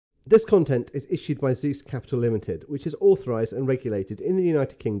This content is issued by Zeus Capital Limited, which is authorised and regulated in the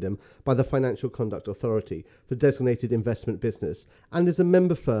United Kingdom by the Financial Conduct Authority for designated investment business and is a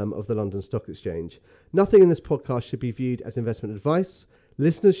member firm of the London Stock Exchange. Nothing in this podcast should be viewed as investment advice.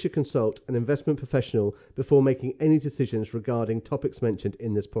 Listeners should consult an investment professional before making any decisions regarding topics mentioned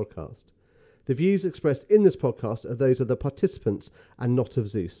in this podcast. The views expressed in this podcast are those of the participants and not of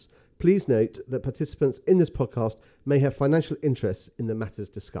Zeus. Please note that participants in this podcast may have financial interests in the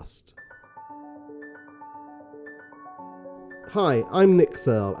matters discussed. Hi, I'm Nick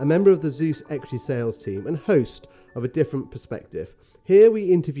Searle, a member of the Zeus Equity Sales team and host of A Different Perspective. Here we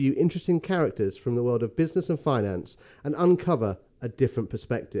interview interesting characters from the world of business and finance and uncover a different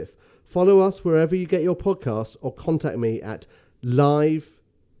perspective. Follow us wherever you get your podcasts or contact me at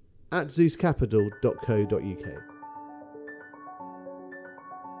live@zeuscapital.co.uk.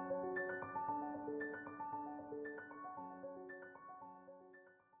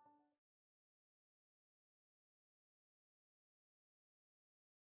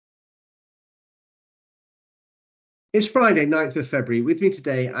 It's Friday, 9th of February. With me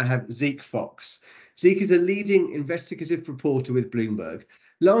today, I have Zeke Faux. Zeke is a leading investigative reporter with Bloomberg.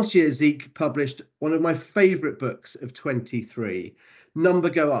 Last year, Zeke published one of my favourite books of 23, Number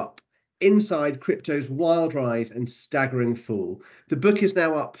Go Up, Inside Crypto's Wild Rise and Staggering Fall. The book is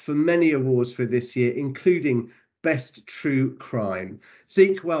now up for many awards for this year, including Best True Crime.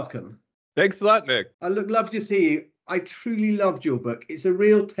 Zeke, welcome. Thanks a lot, Nick. I love to see you. I truly loved your book. It's a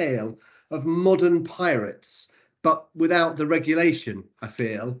real tale of modern pirates, but without the regulation, I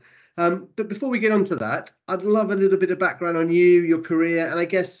feel. But before we get on to that, I'd love a little bit of background on you, your career, and I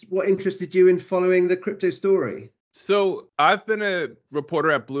guess what interested you in following the crypto story. So I've been a reporter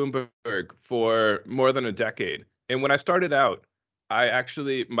at Bloomberg for more than a decade. And when I started out,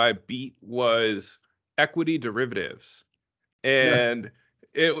 my beat was equity derivatives. And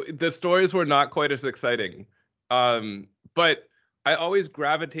the stories were not quite as exciting. But I always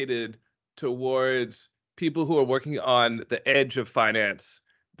gravitated towards people who are working on the edge of finance,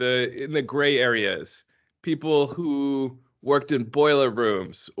 in the gray areas, people who worked in boiler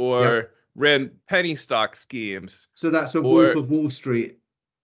rooms or ran penny stock schemes. So that's a Wolf of Wall Street.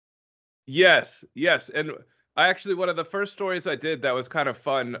 Yes. And one of the first stories I did that was kind of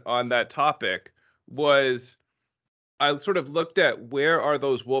fun on that topic was I sort of looked at where are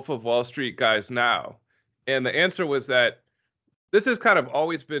those Wolf of Wall Street guys now? And the answer was that this has kind of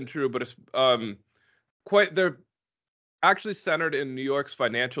always been true, but it's they're actually centered in New York's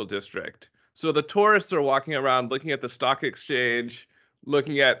financial district. So the tourists are walking around looking at the stock exchange,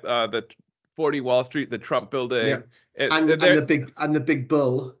 looking at the 40 Wall Street, the Trump building, and the big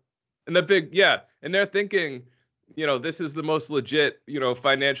bull. And the big, and they're thinking, this is the most legit,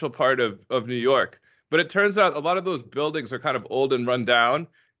 financial part of New York. But it turns out a lot of those buildings are kind of old and run down.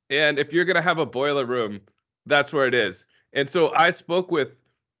 And if you're going to have a boiler room, that's where it is. And so I spoke with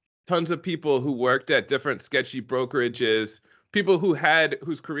tons of people who worked at different sketchy brokerages, people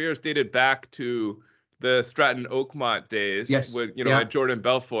whose careers dated back to the Stratton Oakmont days with, at Jordan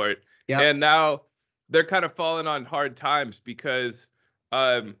Belfort. Yeah. And now they're kind of falling on hard times because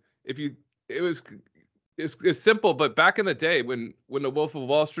it's simple, but back in the day when the Wolf of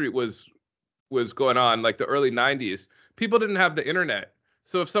Wall Street was going on, like the early 90s, people didn't have the internet.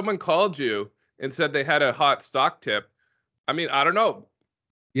 So if someone called you and said they had a hot stock tip, I mean, I don't know.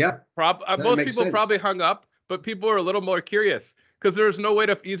 Yeah. Most people probably hung up, but people were a little more curious because there's no way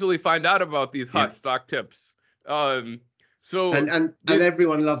to easily find out about these hot stock tips. And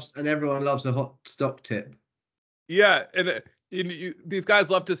everyone loves a hot stock tip. Yeah, and these guys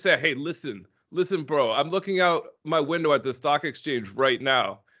love to say, "Hey, listen, bro, I'm looking out my window at the stock exchange right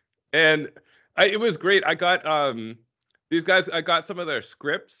now," and it was great. I got these guys. I got some of their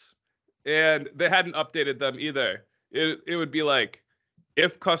scripts, and they hadn't updated them either. It would be like,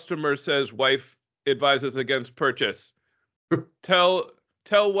 if customer says wife advises against purchase, tell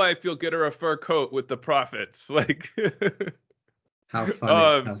wife you'll get her a fur coat with the profits. Like, how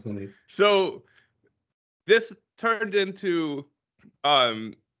funny. So this turned into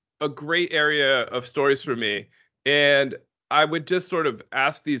a great area of stories for me. And I would just sort of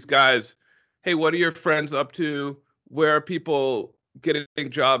ask these guys, hey, what are your friends up to? Where are people getting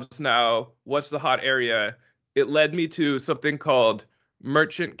jobs now? What's the hot area? It led me to something called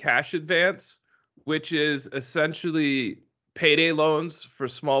merchant cash advance, which is essentially payday loans for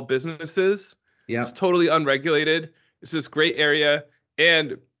small businesses. Yeah. It's totally unregulated. It's this great area.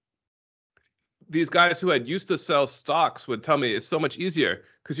 And these guys who had used to sell stocks would tell me it's so much easier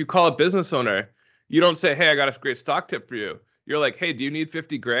because you call a business owner. You don't say, hey, I got a great stock tip for you. You're like, hey, do you need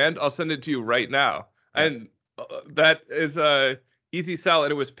 50 grand? I'll send it to you right now. Yeah. And that is easy sell,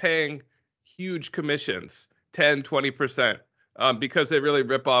 and it was paying huge commissions, 10, 20%, because they really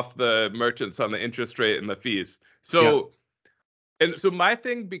rip off the merchants on the interest rate and the fees. Yeah. So my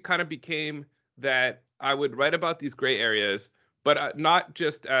thing kind of became that I would write about these gray areas, but not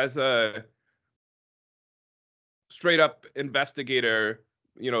just as a straight up investigator,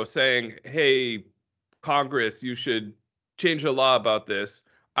 saying, hey, Congress, you should change the law about this.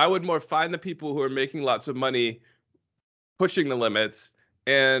 I would more find the people who are making lots of money pushing the limits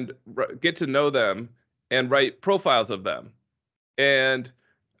and get to know them and write profiles of them. And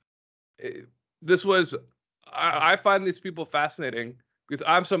this was, I find these people fascinating because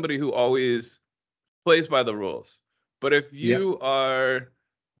I'm somebody who always plays by the rules. But if Yeah. you are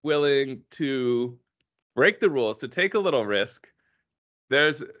willing to break the rules, to take a little risk,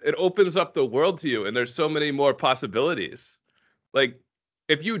 it opens up the world to you, and there's so many more possibilities. Like,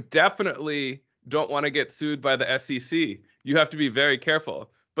 if you definitely don't want to get sued by the SEC, you have to be very careful.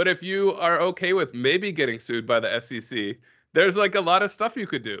 But if you are okay with maybe getting sued by the SEC, there's like a lot of stuff you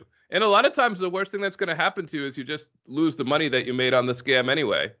could do. And a lot of times the worst thing that's going to happen to you is you just lose the money that you made on the scam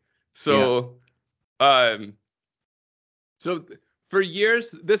anyway. Yeah. So, um, so for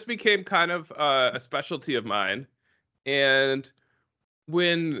years, this became kind of a specialty of mine. And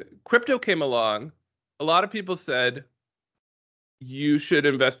when crypto came along, a lot of people said, you should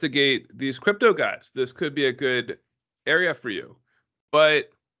investigate these crypto guys. This could be a good area for you. But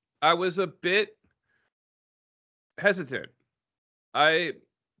I was a bit hesitant.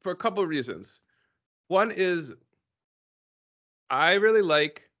 For a couple of reasons. One is I really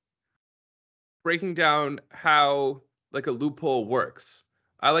like breaking down how like a loophole works.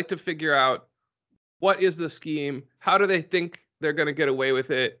 I like to figure out what is the scheme? How do they think they're going to get away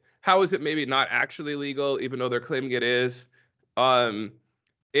with it? How is it maybe not actually legal, even though they're claiming it is? Um,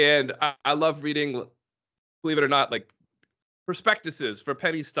 and I love reading, believe it or not, like prospectuses for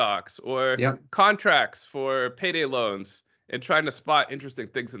penny stocks or Yeah. contracts for payday loans and trying to spot interesting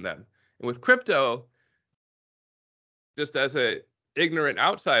things in them. And with crypto, just as a ignorant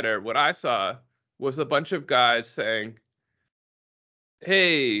outsider, what I saw was a bunch of guys saying,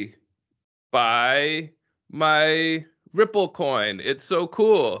 hey, buy my Ripple coin. It's so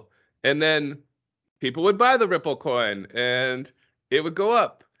cool. And then people would buy the Ripple coin and it would go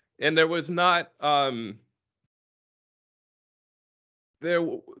up. And there was not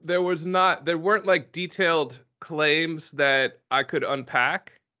there weren't like detailed claims that I could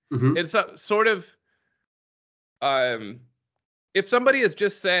unpack. Hmm. It's sort of um if somebody is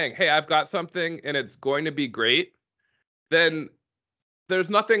just saying, "Hey, I've got something and it's going to be great," then there's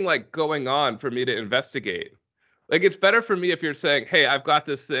nothing like going on for me to investigate. Like it's better for me if you're saying, "Hey, I've got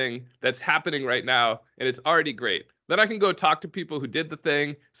this thing that's happening right now and it's already great." Then I can go talk to people who did the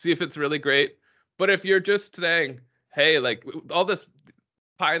thing, see if it's really great. But if you're just saying, "Hey, like all this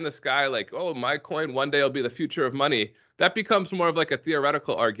pie in the sky, like, oh, my coin one day will be the future of money," that becomes more of like a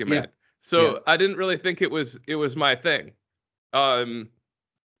theoretical Yeah. argument. Yeah. So I didn't really think it was my thing. Um,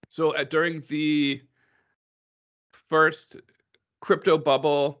 so during the first crypto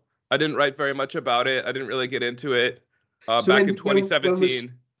bubble, I didn't write very much about it. I didn't really get into it So back in when was 2017.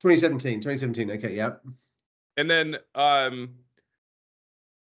 2017? 2017. Okay. Yeah. And then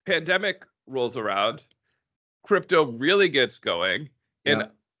pandemic rolls around, crypto really gets going, and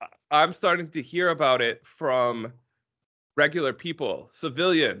Yeah. I'm starting to hear about it from regular people,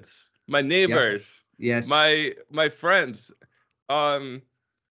 civilians, my Yeah. neighbors, Yes. my friends. Um,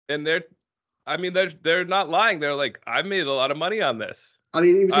 and they're not lying. They're like, I made a lot of money on this. I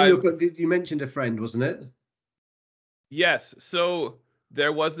mean, it was in your I'm book. You mentioned a friend, wasn't it? Yes. So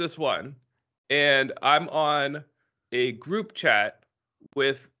there was this one, and I'm on a group chat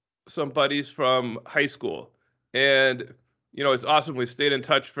with some buddies from high school. And, it's awesome. We've stayed in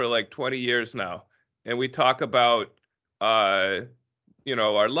touch for like 20 years now. And we talk about, uh,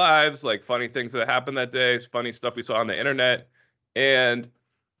 our lives, like funny things that happened that day, funny stuff we saw on the internet. And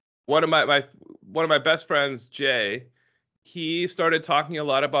one of my best friends, Jay, he started talking a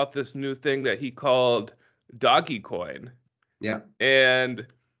lot about this new thing that he called doggy coin. Yeah. And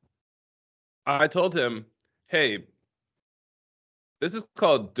I told him, hey, this is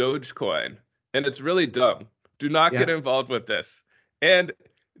called Dogecoin, and it's really dumb. Do not get Yeah. involved with this. And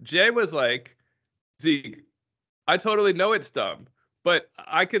Jay was like, Zeke, I totally know it's dumb, but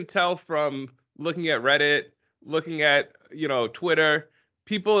I can tell from looking at Reddit, looking at, Twitter,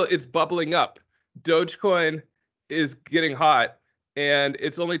 people, it's bubbling up. Dogecoin is getting hot, and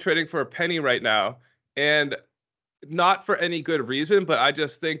it's only trading for a penny right now. And not for any good reason, but I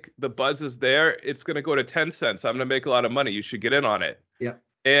just think the buzz is there. It's going to go to 10 cents. I'm going to make a lot of money. You should get in on it. Yeah.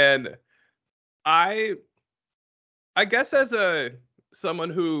 And I I guess as a someone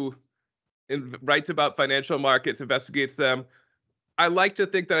who writes about financial markets, investigates them, I like to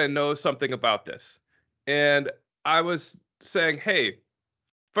think that I know something about this. And I was saying, hey,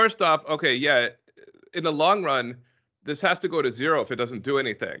 first off, okay, yeah, in the long run, this has to go to zero if it doesn't do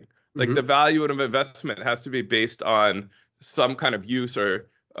anything. Like the Mm-hmm. value of investment has to be based on some kind of use or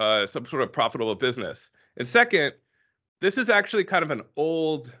some sort of profitable business. And second, this is actually kind of an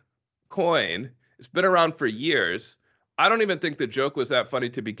old coin. It's been around for years. I don't even think the joke was that funny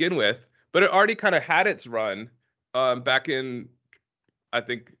to begin with, but it already kind of had its run back in, I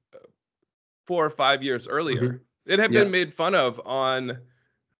think, 4 or 5 years Mm-hmm. earlier. It had been Yeah. made fun of on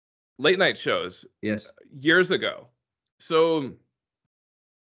late night shows Yes. years ago. So,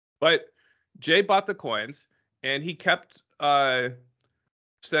 but Jay bought the coins and he kept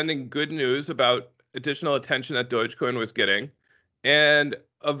sending good news about additional attention that Dogecoin was getting. And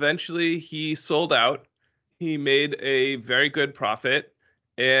eventually he sold out. He made a very good profit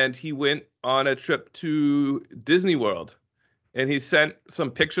and he went on a trip to Disney World. And he sent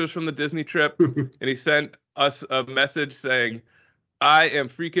some pictures from the Disney trip and he sent us a message saying, I am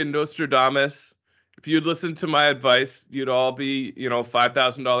freaking Nostradamus. If you'd listened to my advice, you'd all be,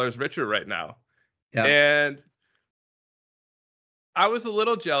 $5,000 richer right now. Yeah. And I was a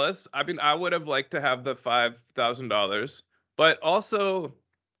little jealous. I mean, I would have liked to have the $5,000, but also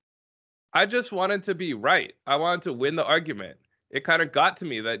I just wanted to be right. I wanted to win the argument. It kind of got to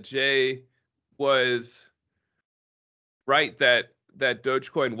me that Jay was right that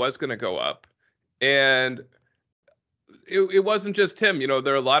Dogecoin was going to go up. And it wasn't just him.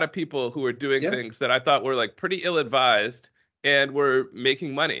 There are a lot of people who were doing Yeah. things that I thought were like pretty ill-advised and were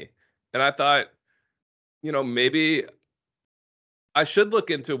making money. And I thought, maybe I should look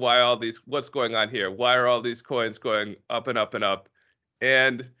into what's going on here. Why are all these coins going up and up and up?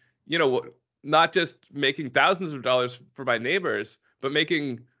 And, you know, not just making thousands of dollars for my neighbors, but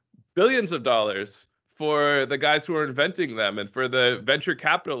making billions of dollars for the guys who are inventing them and for the venture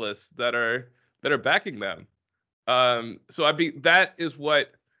capitalists that are backing them. So that is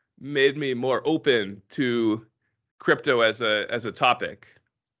what made me more open to crypto as a topic.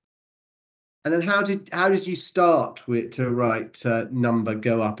 And then how did you start with to write Number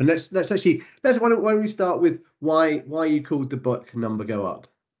Go Up? And let's why don't we start with why you called the book Number Go Up?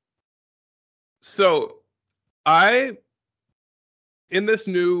 So I, in this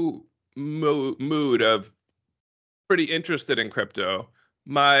new mood of pretty interested in crypto,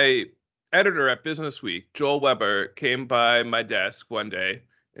 my editor at Business Week, Joel Weber, came by my desk one day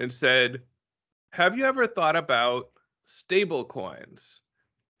and said, "Have you ever thought about stable coins?"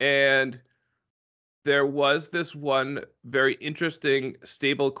 And there was this one very interesting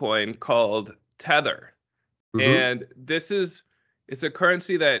stable coin called Tether. Mm-hmm. And it's a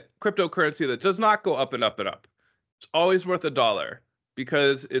cryptocurrency that does not go up and up and up. It's always worth $1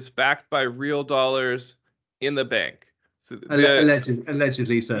 because it's backed by real dollars in the bank. So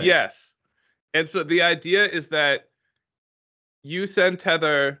Allegedly so. yes. And so the idea is that you send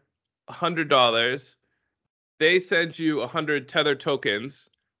Tether $100, they send you 100 Tether tokens.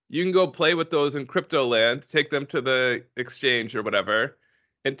 You can go play with those in crypto land, take them to the exchange or whatever.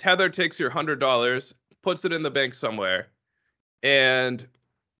 And Tether takes your $100, puts it in the bank somewhere. And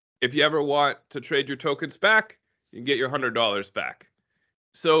if you ever want to trade your tokens back, you can get your $100 back.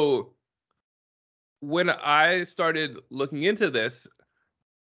 So when I started looking into this,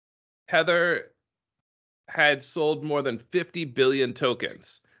 Tether had sold more than 50 billion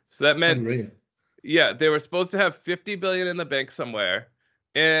tokens. So that meant, Unreal. yeah, they were supposed to have 50 billion in the bank somewhere,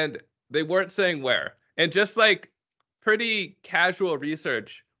 and they weren't saying where. And just like pretty casual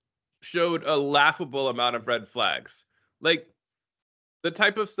research showed a laughable amount of red flags. Like the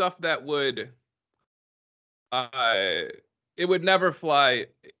type of stuff that uh, it would never fly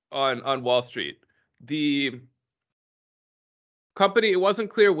on Wall Street. The company, it wasn't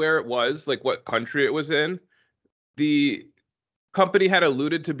clear where it was, like what country it was in. The company had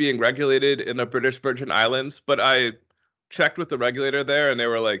alluded to being regulated in the British Virgin Islands, but I checked with the regulator there and they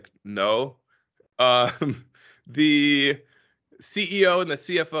were like, no. Um, the CEO and the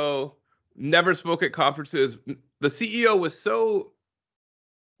CFO never spoke at conferences. The CEO was so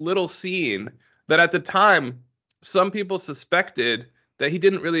little seen that at the time, some people suspected that he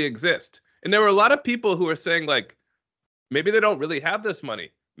didn't really exist. And there were a lot of people who were saying, like, maybe they don't really have this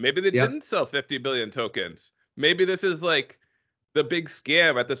money. Maybe they Yeah. didn't sell 50 billion tokens. Maybe this is like the big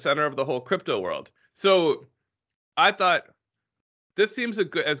scam at the center of the whole crypto world. So I thought this seems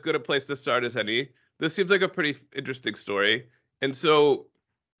as good a place to start as any. This seems like a pretty interesting story. And so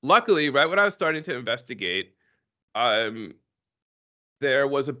luckily, right when I was starting to investigate, um, there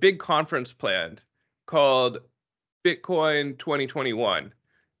was a big conference planned called Bitcoin 2021,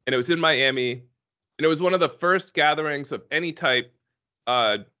 and it was in Miami, and it was one of the first gatherings of any type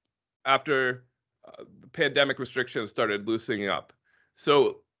uh, after the pandemic restrictions started loosening up.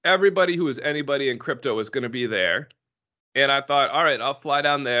 So everybody who was anybody in crypto was going to be there, and I thought, all right, I'll fly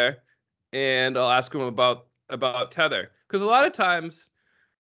down there and I'll ask them about Tether, because a lot of times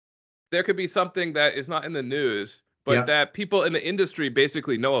there could be something that is not in the news, but Yeah. that people in the industry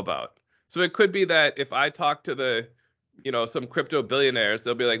basically know about. So it could be that if I talk to some crypto billionaires,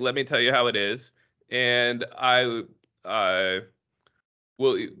 they'll be like, let me tell you how it is. And I uh,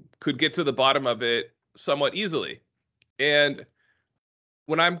 will could get to the bottom of it somewhat easily. And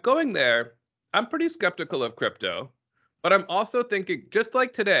when I'm going there, I'm pretty skeptical of crypto, but I'm also thinking, just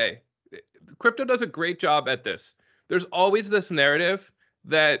like today, crypto does a great job at this. There's always this narrative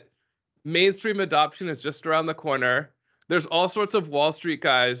that mainstream adoption is just around the corner. There's all sorts of Wall Street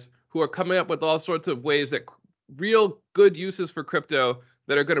guys who are coming up with all sorts of ways that real good uses for crypto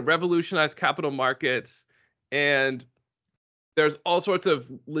that are going to revolutionize capital markets. And there's all sorts of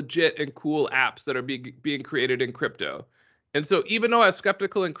legit and cool apps that are being created in crypto. And so even though I was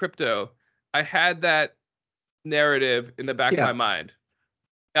skeptical in crypto, I had that narrative in the back of my Yeah. mind.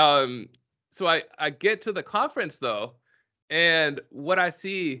 Um, so I get to the conference though, and what I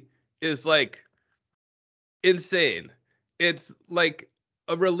see is like insane. It's like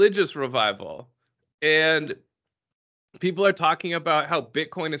a religious revival. And people are talking about how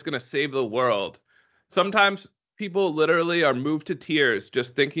Bitcoin is going to save the world. Sometimes people literally are moved to tears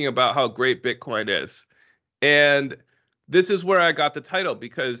just thinking about how great Bitcoin is. And this is where I got the title,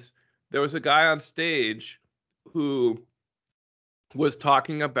 because there was a guy on stage who was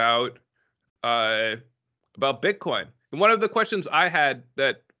talking uh, about Bitcoin. And one of the questions I had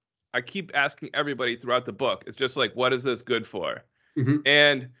that I keep asking everybody throughout the book is just like, what is this good for? Hmm.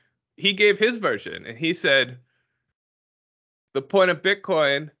 And he gave his version, and he said, the point of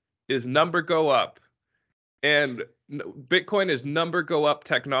Bitcoin is number go up. And Bitcoin is number go up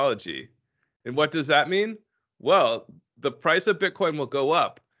technology. And what does that mean? Well, the price of Bitcoin will go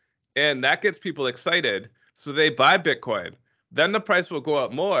up, and that gets people excited. So they buy Bitcoin. Then the price will go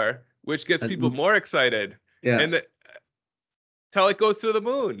up more, which gets people And more excited. yeah. And till it goes to the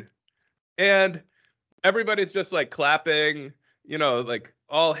moon. And everybody's just like clapping, like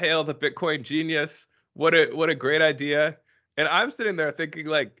all hail the Bitcoin genius. What a great idea. And I'm sitting there thinking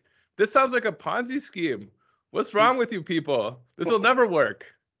like, this sounds like a Ponzi scheme. What's wrong with you people? This will never work.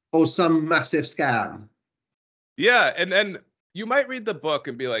 Or some massive scam. Yeah, and then you might read the book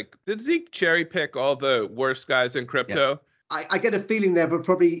and be like, did Zeke cherry pick all the worst guys in Yeah. crypto? I get a feeling there were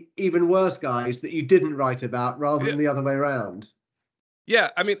probably even worse guys that you didn't write about rather Yeah, than the other way around.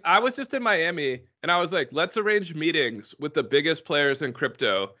 yeah, I mean, I was just in Miami and I was like, let's arrange meetings with the biggest players in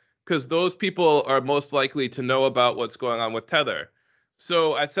crypto because those people are most likely to know about what's going on with Tether.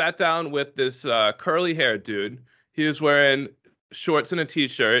 So I sat down with this curly haired dude. He was wearing shorts and a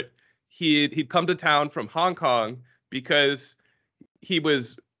t-shirt. He'd come to town from Hong Kong because he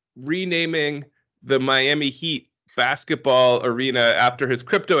was renaming the Miami Heat basketball arena after his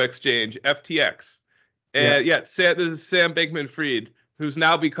crypto exchange, FTX. Yeah, And yeah, this is Sam Bankman-Fried, who's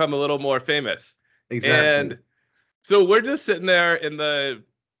now become a little more famous. exactly. And so we're just sitting there in the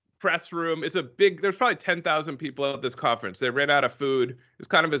press room. There's probably 10,000 people at this conference. They ran out of food. It's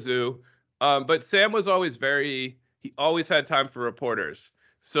kind of a zoo. But Sam was always he always had time for reporters.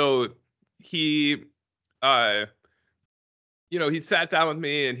 So he, uh, he sat down with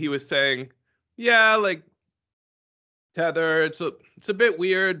me and he was saying, yeah, like Tether, it's a bit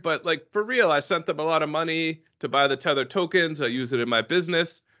weird, but like for real, I sent them a lot of money to buy the Tether tokens. I use it in my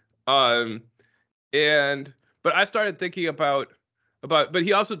business. Um, and but I started thinking but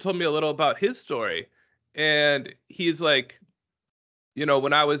he also told me a little about his story. And he's like,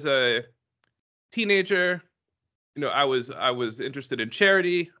 when I was a teenager, I was interested in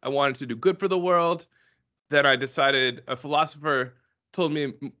charity. I wanted to do good for the world. Then I decided a philosopher told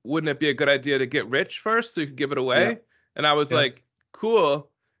me, wouldn't it be a good idea to get rich first so you could give it Yeah, away? And I was yeah. like, cool.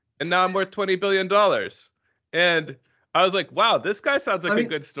 And now I'm worth $20 billion. And I was like, wow, this guy sounds I like a mean,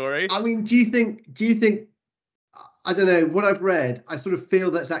 good story. do you think, I don't know, what I've read, I sort of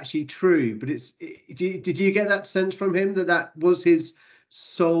feel that's actually true, but did you get that sense from him that that was his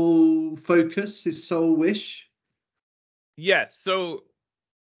sole focus, his sole wish? Yes. So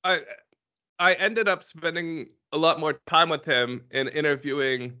I I ended up spending a lot more time with him and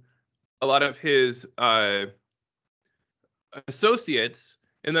interviewing a lot of his associates.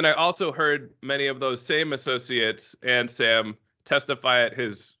 And then I also heard many of those same associates and Sam testify at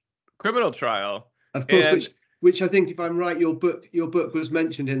his criminal trial. Of course, And which I think, if I'm right, your book was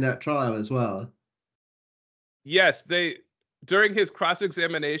mentioned in that trial as well. Yes, during his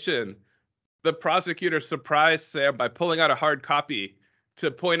cross-examination, the prosecutor surprised Sam by pulling out a hard copy to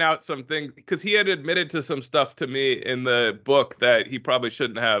point out something because he had admitted to some stuff to me in the book that he probably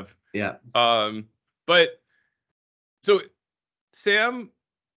shouldn't have. Yeah. But so Sam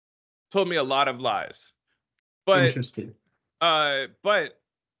told me a lot of lies, but Interesting. but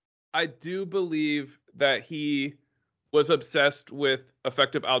I do believe that he was obsessed with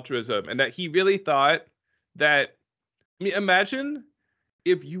effective altruism and that he really thought that. I mean, imagine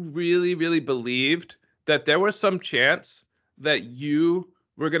if you really, really believed that there was some chance that you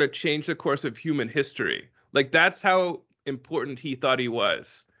were going to change the course of human history. Like, that's how important he thought he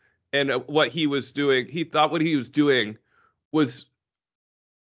was. And what he was doing, he thought what he was doing was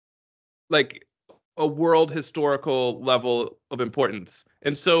like a world historical level of importance.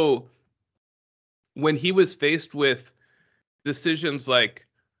 And so when he was faced with decisions like,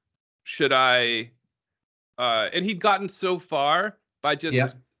 should I, and he'd gotten so far by just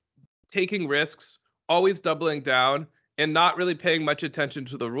Yeah. taking risks, always doubling down, and not really paying much attention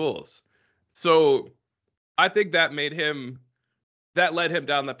to the rules. So I think that led him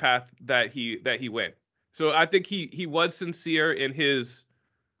down the path that he went. So I think he was sincere in his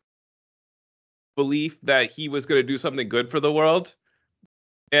belief that he was going to do something good for the world,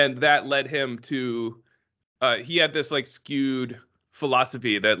 and that led him to he had this like skewed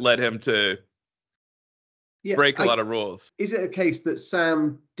philosophy that led him to Yeah. break a lot of rules. Is it a case that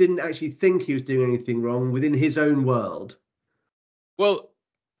Sam didn't actually think he was doing anything wrong within his own world? Well,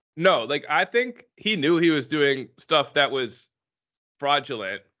 no, like I think he knew he was doing stuff that was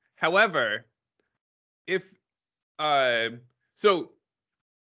fraudulent. However, if uh, so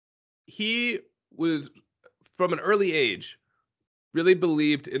he was from an early age really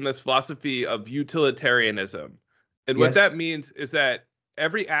believed in this philosophy of utilitarianism. And what Yes. that means is that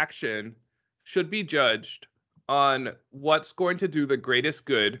every action should be judged on what's going to do the greatest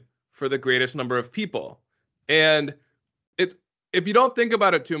good for the greatest number of people. And it if you don't think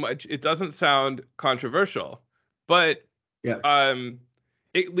about it too much, it doesn't sound controversial. But Yeah. um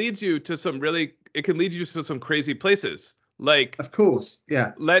it can lead you to some crazy places. Like Of course.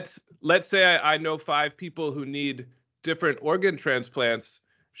 Yeah. let's say I know 5 people who need different organ transplants.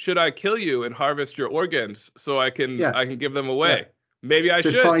 Should I kill you and harvest your organs so Yeah. I can give them Yeah. away? Maybe I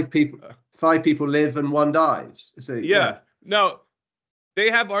So should. Uh, five people live and one dies. So yeah. yeah. No, they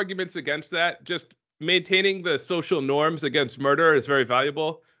have arguments against that. Just maintaining the social norms against murder is very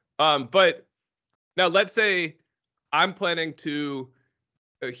valuable. But now let's say I'm planning to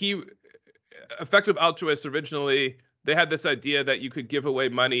he effective altruists originally they had this idea that you could give away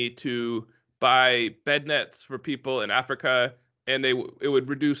money to buy bed nets for people in Africa, and it would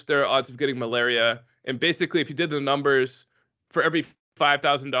reduce their odds of getting malaria. And basically, if you did the numbers, for every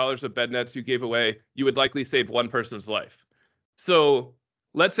 $5,000 of bed nets you gave away, you would likely save one person's life. So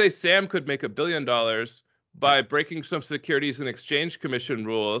let's say Sam could make $1 billion Yeah. by breaking some Securities and Exchange Commission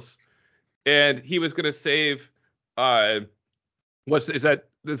rules, and he was going to save uh, what's is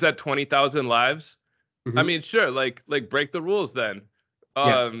that 20,000 lives? I Hmm. mean, sure, like break the rules then.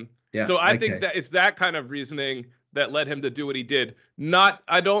 Yeah. Yeah. So I think Okay. that it's that kind of reasoning that led him to do what he did. Not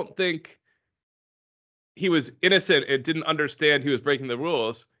I don't think he was innocent and didn't understand he was breaking the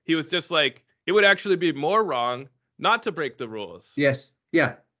rules. He was just like it would actually be more wrong not to break the rules. Yes.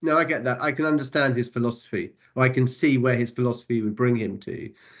 Yeah. No, I get that. I can understand his philosophy, or I can see where his philosophy would bring him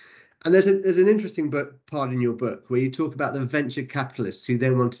to. And there's an interesting book part in your book where you talk about the venture capitalists who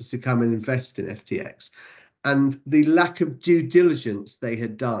then wanted to come and invest in FTX and the lack of due diligence they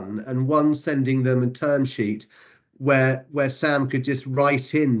had done, and one sending them a term sheet where Sam could just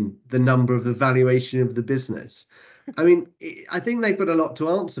write in the number of the valuation of the business. I mean, I think they've got a lot to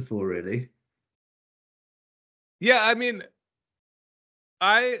answer for, really. Yeah, I mean,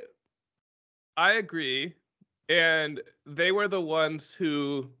 I I agree, and they were the ones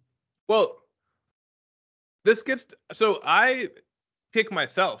who well, so I pick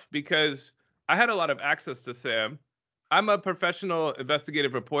myself because I had a lot of access to Sam. I'm a professional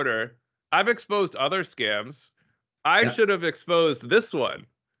investigative reporter. I've exposed other scams. I Yeah. should have exposed this one.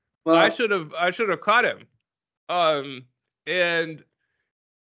 Well, I should have caught him. Um and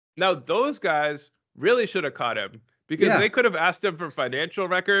now those guys really should have caught him because they yeah. could have asked him for financial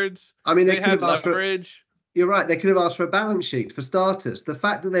records. I mean, they They could had have asked for. leverage. You're right. They could have asked for a balance sheet for starters. The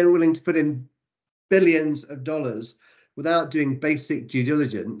fact that they were willing to put in billions of dollars without doing basic due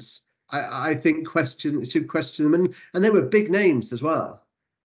diligence, I think should question them, and they were big names as well.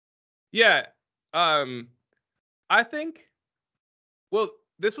 Yeah. Um I think well,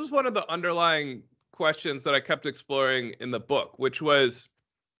 this was one of the underlying questions that I kept exploring in the book, which was,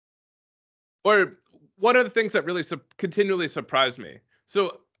 or one of the things that really continually surprised me.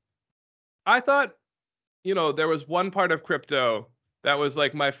 So I thought, there was one part of crypto that was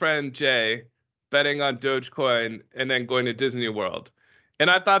like my friend Jay betting on Dogecoin and then going to Disney World. And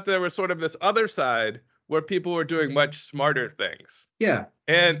I thought there was sort of this other side where people were doing much smarter things. Yeah.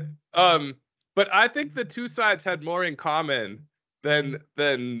 And but I think the two sides had more in common than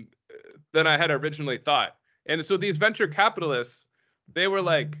I had originally thought. And so these venture capitalists, they were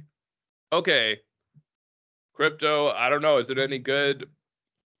like, okay, crypto, I don't know, is it any good?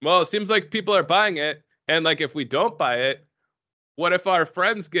 Well, it seems like people are buying it, and like if we don't buy it, what if our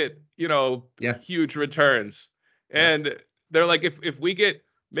friends get, huge returns? And they're like, if we get,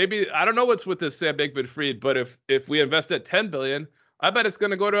 maybe, I don't know what's with this Sam Bankman-Fried, but if we invest at 10 billion, I bet it's going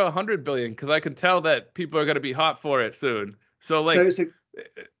to go to 100 billion because I can tell that people are going to be hot for it soon. So like,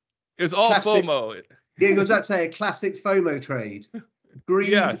 it's all classic, FOMO. Yeah, I was about to say a classic FOMO trade.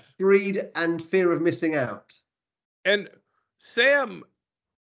 Yes. Greed and fear of missing out. And Sam,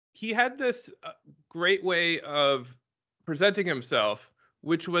 he had this great way of presenting himself,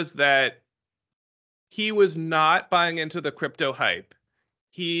 which was that he was not buying into the crypto hype.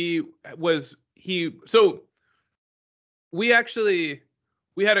 So we actually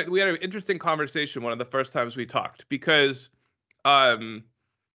we had an interesting conversation one of the first times we talked because um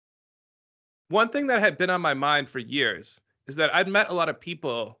one thing that had been on my mind for years is that I'd met a lot of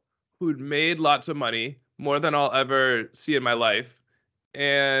people who'd made lots of money, more than I'll ever see in my life,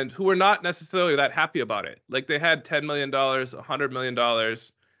 and who were not necessarily that happy about it. Like they had $10 million, $100 million,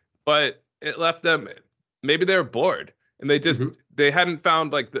 but it left them, maybe they were bored and they hadn't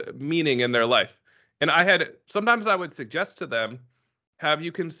found like the meaning in their life. And sometimes I would suggest to them, have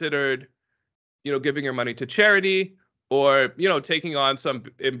you considered, giving your money to charity or, taking on some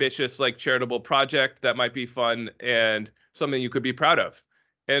ambitious like charitable project that might be fun and something you could be proud of.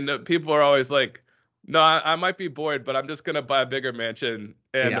 And people are always like, no, I might be bored, but I'm just going to buy a bigger mansion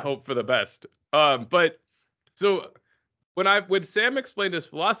and hope for the best. But so when Sam explained his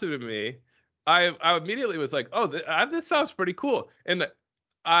philosophy to me, I immediately was like, oh, this sounds pretty cool. And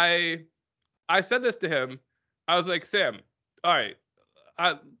I said this to him. I was like, Sam, all right,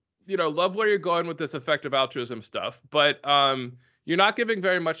 I love where you're going with this effective altruism stuff, but you're not giving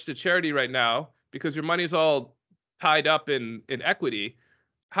very much to charity right now because your money's all tied up in equity.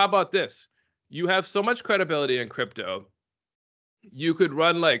 How about this? You have so much credibility in crypto. You could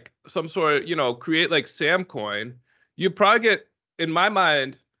run like some sort of, create like Sam coin. You'd probably get, in my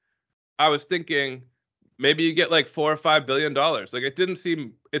mind, I was thinking maybe you get like $4 or $5 billion. Like it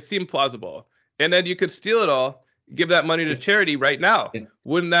seemed plausible. And then you could steal it all, give that money to charity right now. Yeah.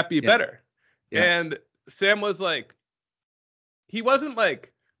 Wouldn't that be better? Yeah. And Sam was like, he wasn't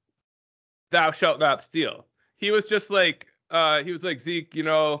like, thou shalt not steal. He was just like, Zeke,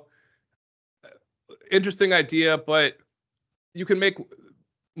 interesting idea, but you can make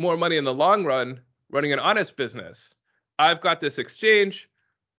more money in the long run running an honest business. I've got this exchange.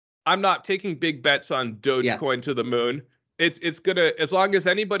 I'm not taking big bets on Dogecoin to the moon. It's gonna, as long as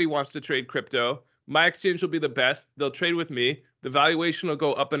anybody wants to trade crypto, my exchange will be the best. They'll trade with me. The valuation will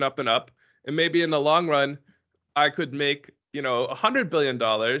go up and up and up. And maybe in the long run, I could make, $100 billion.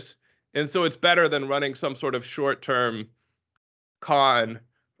 And so it's better than running some sort of short-term con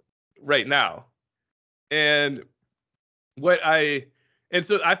right now. And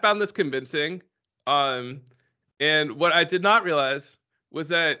so I found this convincing. And what I did not realize was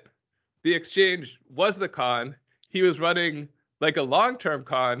that the exchange was the con. He was running like a long-term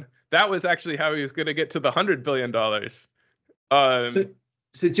con. That was actually how he was going to get to the $100 billion.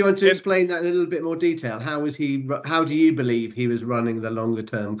 So do you want to explain that in a little bit more detail? How do you believe he was running the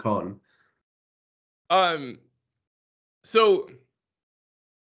longer-term con? So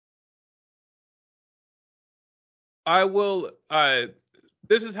I will,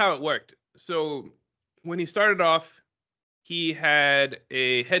 this is how it worked. So when he started off, he had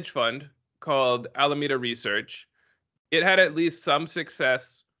a hedge fund called Alameda Research. It had at least some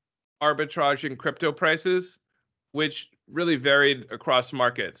success arbitraging crypto prices, which really varied across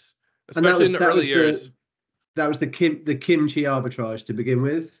markets, especially in the early years. That was the kimchi arbitrage to begin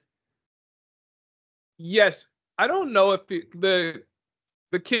with. Yes, I don't know if the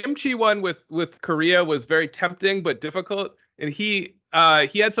kimchi one with Korea was very tempting but difficult, and he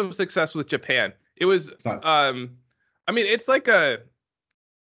had some success with Japan. It was I mean, it's like a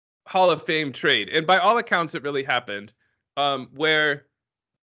Hall of Fame trade, and by all accounts, it really happened. Where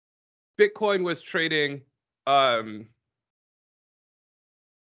Bitcoin was trading 10%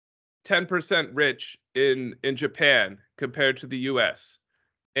 rich in Japan compared to the US.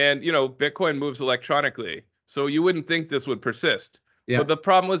 And Bitcoin moves electronically, so you wouldn't think this would persist. Yeah. But the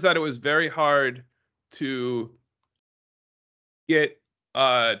problem was that it was very hard to get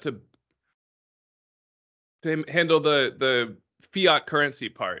to handle the fiat currency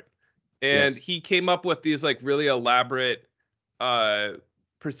part. And Yes. he came up with these like really elaborate uh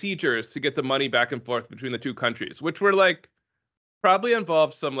procedures to get the money back and forth between the two countries, which were like probably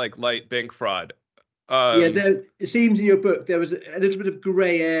involved some like light bank fraud. Yeah, Um it seems in your book there was a little bit of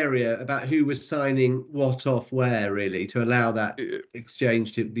grey area about who was signing what off where, really, to allow that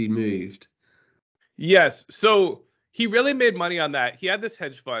exchange to be moved. yes, so he really made money on that. He had this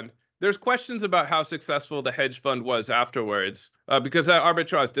hedge fund. There's questions about how successful the hedge fund was afterwards, because that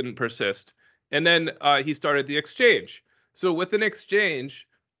arbitrage didn't persist. And then he started the exchange. So with an exchange,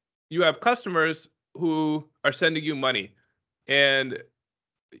 you have customers who are sending you money, and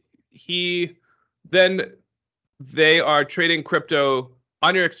he then they are trading crypto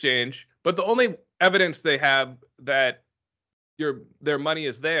on your exchange, but the only evidence they have that their money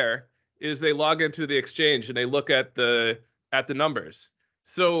is there is they log into the exchange and they look at the numbers.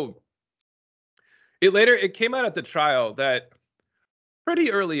 So it came out at the trial that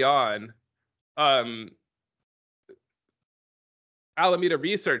pretty early on, um, Alameda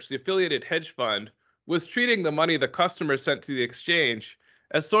Research, the affiliated hedge fund, was treating the money the customer sent to the exchange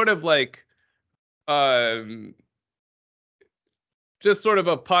as sort of like um, just sort of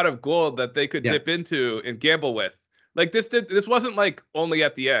a pot of gold that they could Yeah. dip into and gamble with. Like this wasn't like only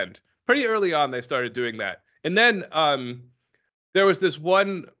at the end. Pretty early on they started doing that. And then there was this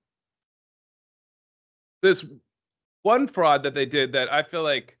one fraud that they did that I feel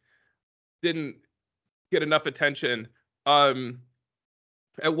like didn't get enough attention.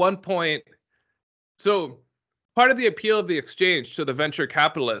 At one point, so part of the appeal of the exchange to the venture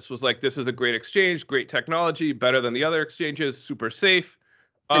capitalists was like, this is a great exchange, great technology, better than the other exchanges, super safe.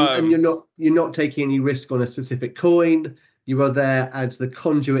 And Um, you're not taking any risk on a specific coin. You are there as the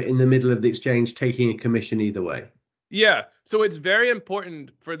conduit in the middle of the exchange, taking a commission either way. Yeah, so it's very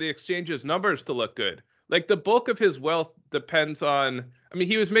important for the exchange's numbers to look good. Like the bulk of his wealth depends on, I mean,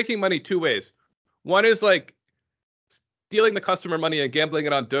 he was making money two ways. One is like stealing the customer money and gambling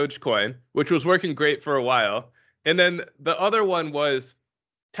it on Dogecoin, which was working great for a while. And then the other one was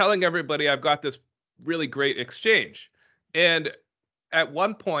telling everybody I've got this really great exchange. And at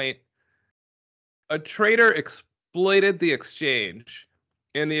one point, a trader exploited the exchange,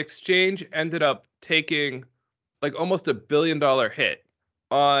 and the exchange ended up taking like almost $1 billion hit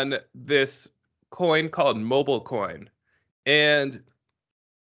on this coin called mobile coin. And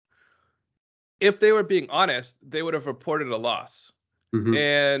if they were being honest, they would have reported a loss. Hmm.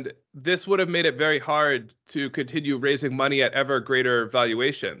 And this would have made it very hard to continue raising money at ever greater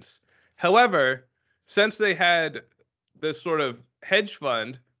valuations. However, since they had this sort of hedge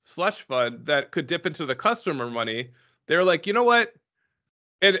fund, slush fund that could dip into the customer money, they were like, you know what?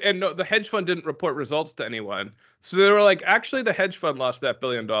 And no, the hedge fund didn't report results to anyone. So they were like, actually, the hedge fund lost that $1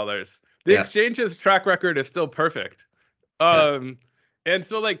 billion. The Yeah. exchange's track record is still perfect. Yeah. And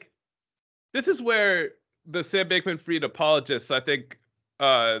so like this is where the Sam Bankman-Fried apologists, I think,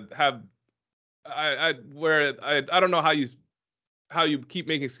 have I don't know how you keep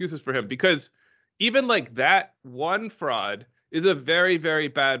making excuses for him, because even like that one fraud is a very, very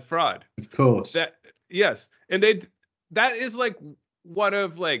bad fraud. Of course. That yes, and that is like one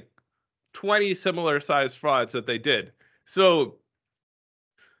of like 20 similar sized frauds that they did. So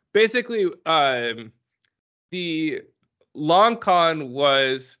basically, the long con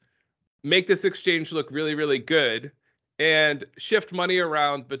was make this exchange look really, really good and shift money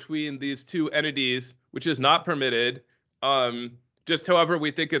around between these two entities, which is not permitted, just however we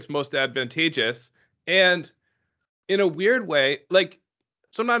think it's most advantageous. And in a weird way, like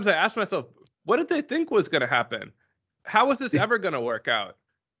sometimes I ask myself, what did they think was going to happen? How was this ever going to work out?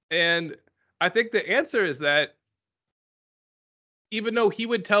 And I think the answer is that even though he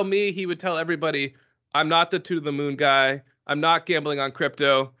would tell everybody, I'm not the to the moon guy, I'm not gambling on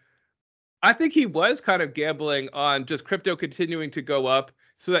crypto. I think he was kind of gambling on just crypto continuing to go up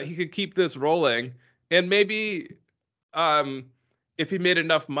so that he could keep this rolling. And maybe um, if he made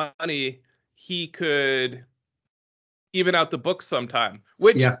enough money, he could even out the books sometime,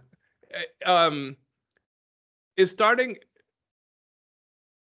 which Yeah. um, is starting.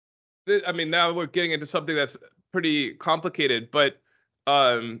 I mean, now we're getting into something that's pretty complicated, but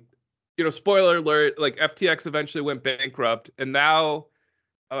um, spoiler alert, like FTX eventually went bankrupt, and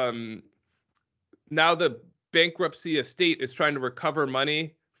um, now the bankruptcy estate is trying to recover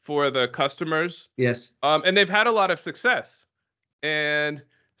money for the customers. Yes. And they've had a lot of success. And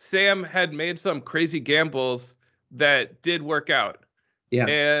Sam had made some crazy gambles that did work out. Yeah.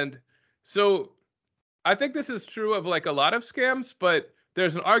 And so I think this is true of like a lot of scams, but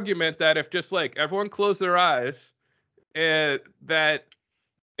there's an argument that if just like everyone closed their eyes and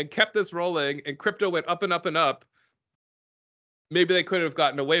kept this rolling and crypto went up and up and up, maybe they could have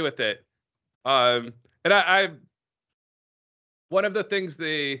gotten away with it. And I one of the things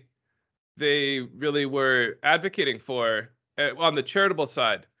they really were advocating for on the charitable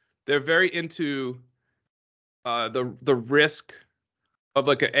side, they're very into the risk of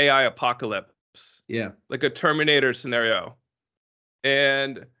like an AI apocalypse, Yeah. like a Terminator scenario.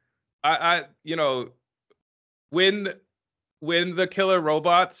 And I when the killer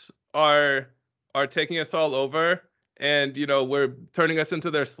robots are taking us all over and we're turning us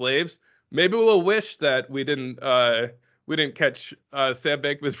into their slaves, maybe we'll wish that we didn't catch Sam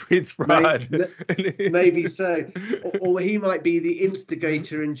Bankman-Fried's fraud. Maybe so. Or he might be the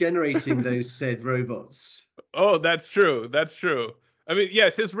instigator in generating those said robots. Oh, that's true. That's true. I mean,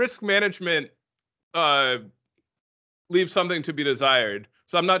 yes, his risk management leaves something to be desired.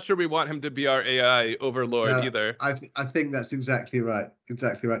 So I'm not sure we want him to be our AI overlord either. I think that's exactly right.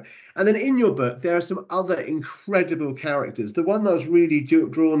 Exactly right. And then in your book, there are some other incredible characters. The one that I was really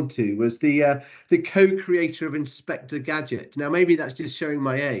drawn to was the co-creator of Inspector Gadget. Now, maybe that's just showing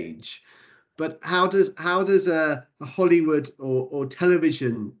my age, but how does a Hollywood or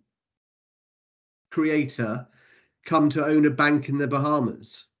television creator come to own a bank in the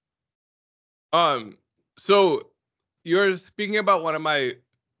Bahamas? So you're speaking about one of my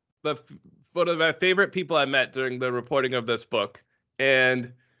favorite people I met during the reporting of this book,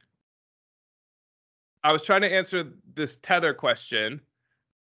 and I was trying to answer this Tether question,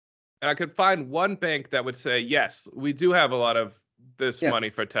 and I could find one bank that would say, yes, we do have a lot of this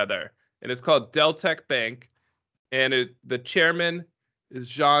money for Tether, and it's called Deltec Bank, and the chairman is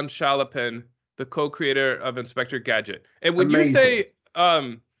Jean Chalopin, the co-creator of Inspector Gadget. And when you say,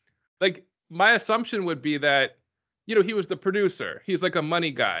 like, my assumption would be that, he was the producer. He's like a money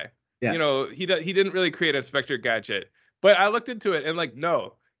guy. Yeah. He didn't really create Inspector Gadget. But I looked into it and like,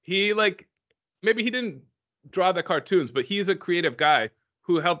 no, he like, maybe he didn't draw the cartoons, but he's a creative guy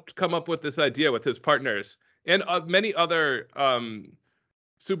who helped come up with this idea with his partners and many other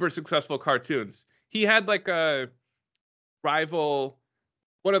super successful cartoons. He had like a rival,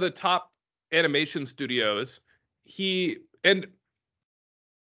 one of the top animation studios. And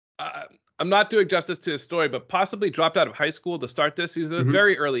I'm not doing justice to his story, but possibly dropped out of high school to start this. He was at a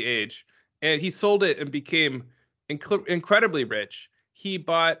very early age, and he sold it and became incredibly rich. He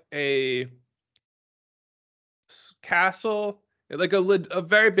bought a castle, like a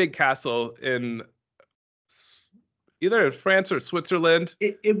very big castle in either France or Switzerland.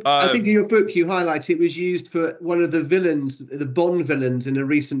 I think in your book you highlight it was used for one of the villains, the Bond villains in a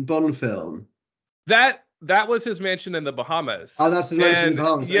recent Bond film. That was his mansion in the Bahamas. Oh, that's his mansion in the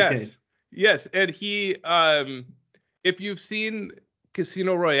Bahamas. Yes, okay. Yes, and he, if you've seen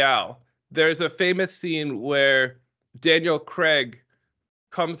Casino Royale, there's a famous scene where Daniel Craig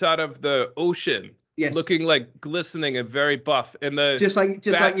comes out of the ocean, looking like glistening and very buff, and just like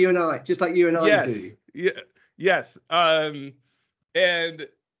you and I do. Yes. And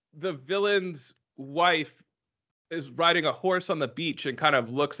the villain's wife is riding a horse on the beach and kind of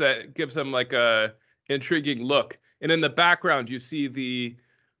gives him like a intriguing look, and in the background you see the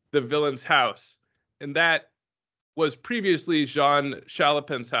villain's house, and that was previously Jean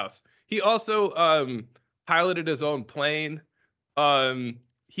Chalopin's house. He also piloted his own plane.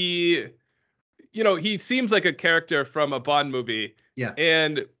 He seems like a character from a Bond movie. Yeah.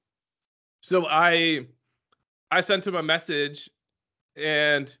 And so I sent him a message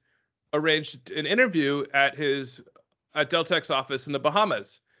and arranged an interview at Deltec's office in the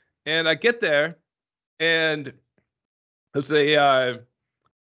Bahamas. And I get there, and there's a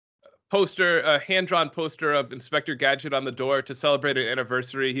hand-drawn poster of Inspector Gadget on the door to celebrate an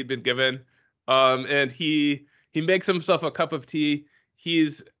anniversary he'd been given. And he makes himself a cup of tea.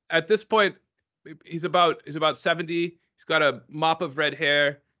 He's at this point, he's about 70. He's got a mop of red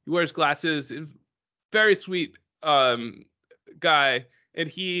hair. He wears glasses. Very sweet guy.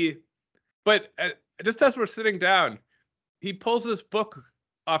 And but just as we're sitting down, he pulls this book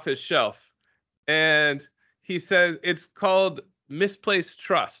off his shelf, and he says it's called Misplaced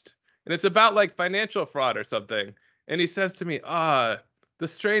Trust. And it's about like financial fraud or something. And he says to me, the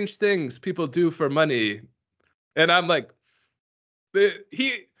strange things people do for money. And I'm like,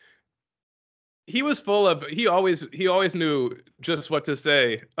 he was full of, he always knew just what to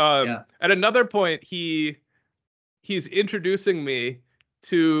say. At another point, he's introducing me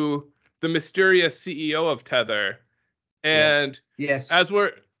to the mysterious CEO of Tether. And yes. as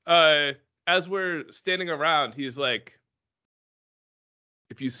we're standing around, he's like,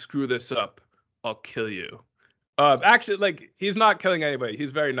 if you screw this up, I'll kill you. Actually, like he's not killing anybody.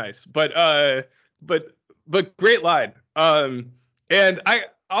 He's very nice, but but great line. And I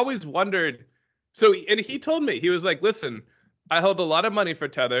always wondered. So, and he told me he was like, "Listen, I hold a lot of money for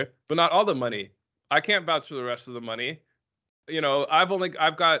Tether, but not all the money. I can't vouch for the rest of the money.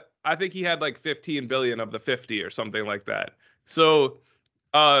 I've got. I think he had like 15 billion of the 50 or something like that. So,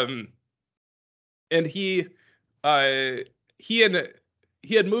 um, and uh, he had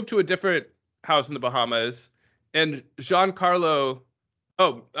he had moved to a different house in the Bahamas, and Giancarlo.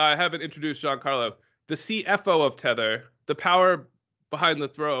 Oh, I haven't introduced Giancarlo, the CFO of Tether, the power behind the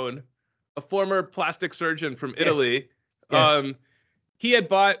throne, a former plastic surgeon from Yes. Italy. Yes. He had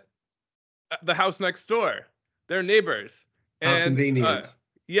bought the house next door. They're neighbors, How and convenient.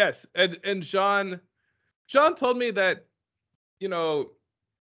 yes, and Jean told me that you know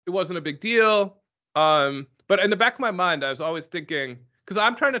it wasn't a big deal. But in the back of my mind, I was always thinking, because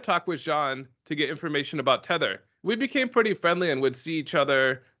I'm trying to talk with Jean to get information about Tether. We became pretty friendly and would see each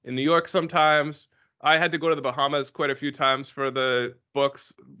other in New York sometimes. I had to go to the Bahamas quite a few times for the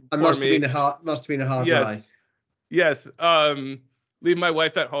books It for must have been me. a hard Yes, life. yes. Leave my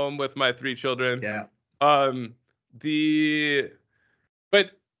wife at home with my 3 children. Yeah. Um, the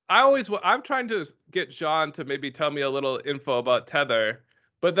but I'm trying to get Jean to maybe tell me a little info about Tether,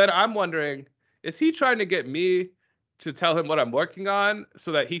 but then I'm wondering, is he trying to get me to tell him what I'm working on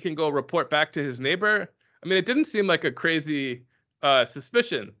so that he can go report back to his neighbor? I mean, it didn't seem like a crazy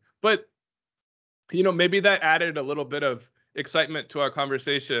suspicion, but maybe that added a little bit of excitement to our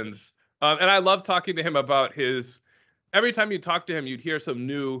conversations. And I love talking to him about his. Every time you talk to him, you'd hear some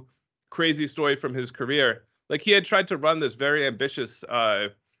new crazy story from his career. Like he had tried to run this very ambitious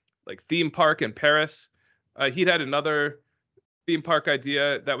like theme park in Paris. He'd had another theme park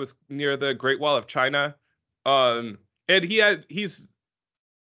idea that was near the Great Wall of China. Um, and he's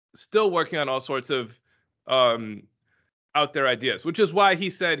still working on all sorts of um, out there ideas, which is why he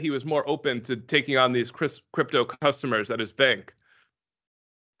said he was more open to taking on these crypto customers at his bank.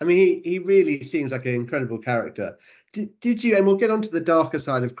 I mean, he really seems like an incredible character. Did you, and we'll get onto the darker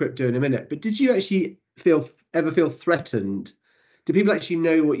side of crypto in a minute, but did you actually ever feel threatened? Did people actually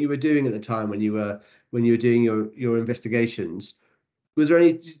know what you were doing at the time when you were doing your investigations? Was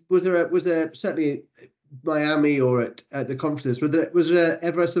there certainly Miami or at the conferences, was there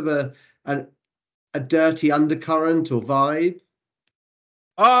ever sort of a dirty undercurrent or vibe?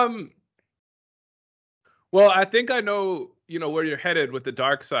 Um, well, I think I know, where you're headed with the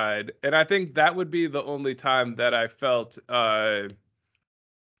dark side, and I think that would be the only time that I felt, a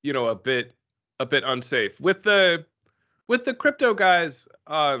bit unsafe with the crypto guys.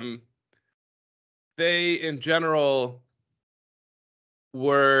 They in general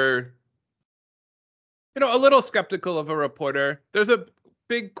were, a little skeptical of a reporter. There's a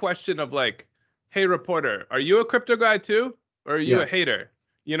big question of like, hey, reporter, are you a crypto guy too, or are you a Yeah, hater?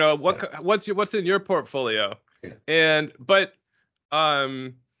 yeah, What's in your portfolio? yeah, And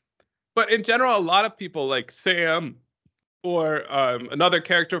um, but in general, a lot of people like Sam or another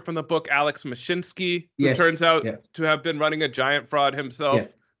character from the book, Alex Mashinsky, who yes, turns out yeah, to have been running a giant fraud yeah. himself.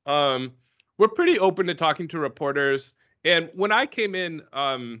 Um, we're pretty open to talking to reporters. And when I came in,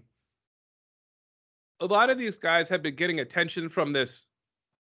 a lot of these guys have been getting attention from this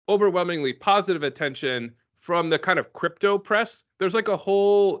overwhelmingly positive attention from the kind of crypto press. There's like a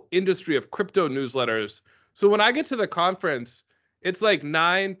whole industry of crypto newsletters. So when I get to the conference, it's like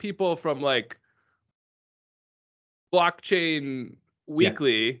 9 people from like Blockchain Yeah,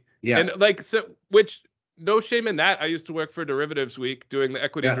 Weekly, yeah, and like so, which no shame in that. I used to work for Derivatives Week doing the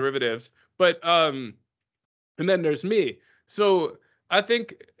equity yeah. derivatives, but and then there's me. So I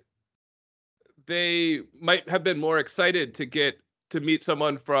think they might have been more excited to get to meet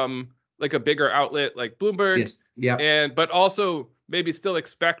someone from like a bigger outlet like Bloomberg, Yes, yeah. and but also maybe still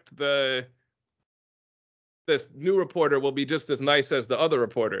expect this new reporter will be just as nice as the other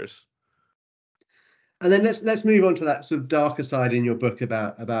reporters. And then let's move on to that sort of darker side in your book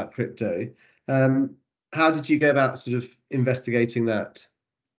about crypto. Um, how did you go about sort of investigating that?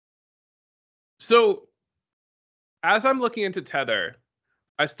 So as I'm looking into Tether,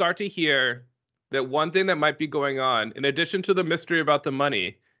 I start to hear that one thing that might be going on, in addition to the mystery about the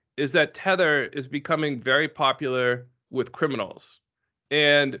money, is that Tether is becoming very popular with criminals.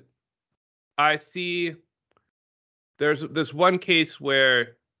 And I see there's this one case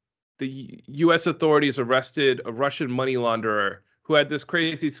where the US authorities arrested a Russian money launderer who had this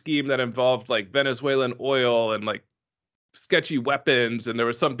crazy scheme that involved like Venezuelan oil and like sketchy weapons, and there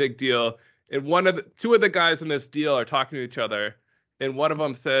was some big deal. And two of the guys in this deal are talking to each other, and one of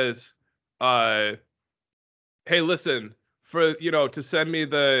them says, "Hey, listen, for to send me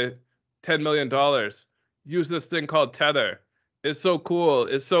the $10 million, use this thing called Tether. It's so cool.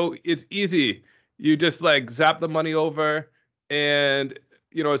 It's easy. You just like zap the money over and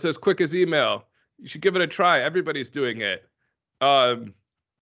it's as quick as email. You should give it a try. Everybody's doing it. Um,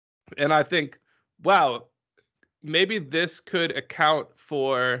 and I think, wow, maybe this could account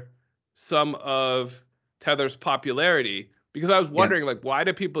for some of Tether's popularity because I was Yeah. wondering like why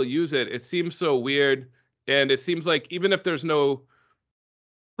do people use it? It seems so weird and it seems like even if there's no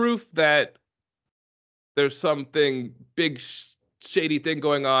proof that there's something big shady thing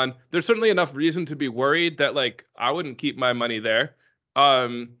going on, there's certainly enough reason to be worried that like I wouldn't keep my money there.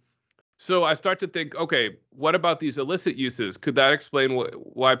 Um so I start to think, okay, what about these illicit uses? Could that explain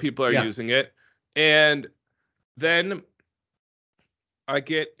why people are Yeah. using it? And then I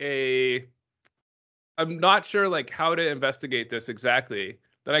get I'm not sure like how to investigate this exactly.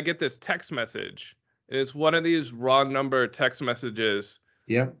 Then I get this text message. And it's one of these wrong number text messages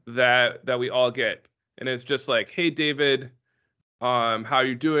Yeah. that we all get. And it's just like, "Hey David, how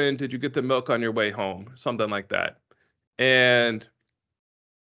you doing? Did you get the milk on your way home?" Something like that. And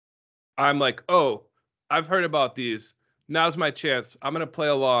I'm like, "Oh, I've heard about these. Now's my chance. I'm going to play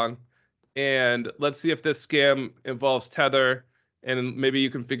along and let's see if this scam involves Tether and maybe you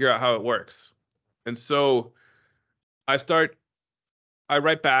can figure out how it works." And so I start, I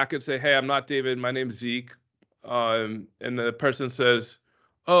write back and say, "Hey, I'm not David. My name's Zeke." And the person says,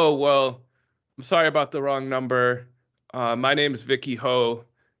 "Oh, well, I'm sorry about the wrong number. My name's Vicky Ho,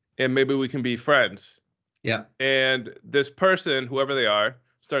 and maybe we can be friends." Yeah. And this person, whoever they are,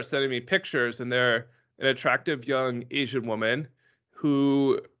 starts sending me pictures, and they're an attractive young Asian woman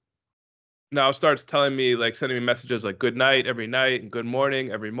who now starts telling me, like, sending me messages like good night every night and good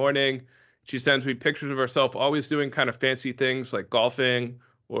morning every morning. She sends me pictures of herself always doing kind of fancy things like golfing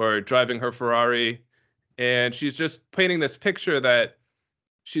or driving her Ferrari. And she's just painting this picture that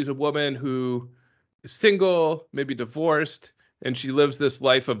she's a woman who is single, maybe divorced, and she lives this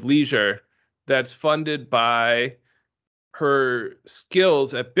life of leisure that's funded by her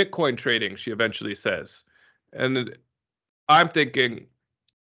skills at Bitcoin trading, she eventually says. And I'm thinking,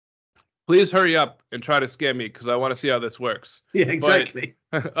 please hurry up and try to scam me because I want to see how this works. Yeah, But exactly.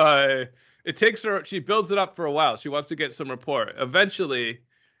 it takes her, she builds it up for a while. She wants to get some rapport. Eventually,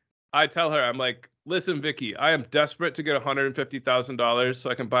 I tell her, I'm like, "Listen, Vicky, I am desperate to get $150,000 so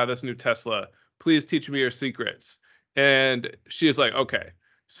I can buy this new Tesla. Please teach me your secrets." And she's like, "Okay."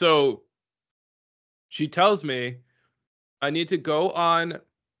 So she tells me I need to go on,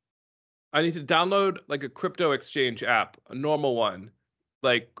 I need to download like a crypto exchange app, a normal one,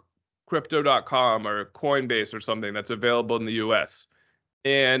 like crypto.com or Coinbase or something that's available in the US.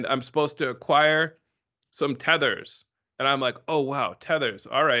 And I'm supposed to acquire some tethers. And I'm like, "Oh wow, tethers.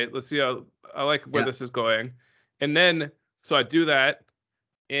 All right, let's see how I like where Yeah. this is going." And then so I do that,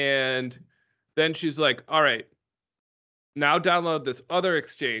 and then she's like, "All right, now download this other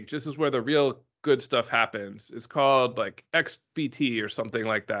exchange. This is where the real good stuff happens. It's called like XBT or something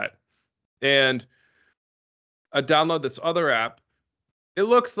like that." And I download this other app. It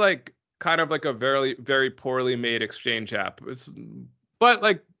looks like kind of like a very, very poorly made exchange app. But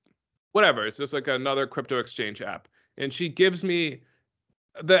like whatever. It's just like another crypto exchange app. And she gives me,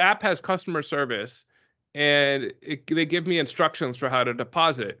 the app has customer service and they give me instructions for how to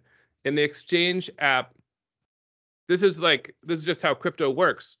deposit. In the exchange app, this is just how crypto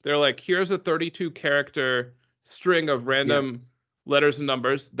works. They're like, "Here's a 32 character string of Yeah. random letters and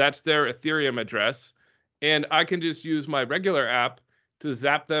numbers. That's their Ethereum address. And I can just use my regular app to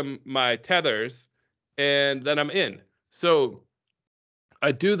zap them my tethers and then I'm in." So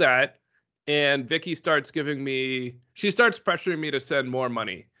I do that, and Vicky starts she starts pressuring me to send more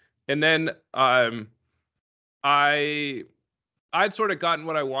money. And then I I'd sort of gotten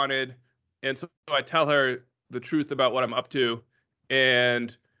what I wanted, and so I tell her the truth about what I'm up to,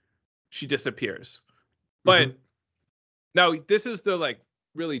 and she disappears. Hmm. But now this is the like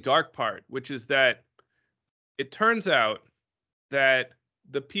really dark part, which is that it turns out that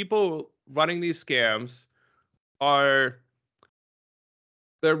the people running these scams are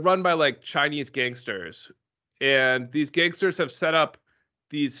they're run by like Chinese gangsters. And these gangsters have set up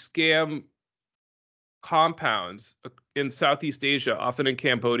these scam compounds in Southeast Asia, often in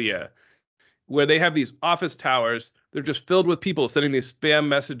Cambodia, where they have these office towers. They're just filled with people sending these spam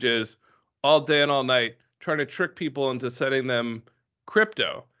messages all day and all night, trying to trick people into sending them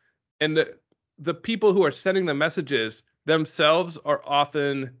crypto. And the people who are sending the messages themselves are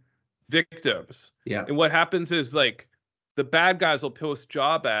often victims. Yeah. And what happens is like the bad guys will post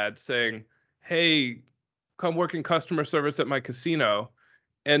job ads saying, "Hey, come work in customer service at my casino."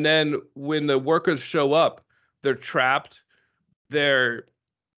 And then when the workers show up, they're trapped, they're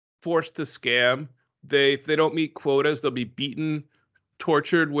forced to scam, if they don't meet quotas, they'll be beaten,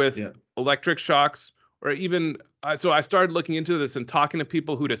 tortured with electric shocks, or even so I started looking into this and talking to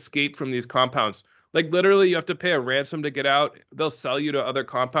people who'd escaped from these compounds. Like literally you have to pay a ransom to get out. They'll sell you to other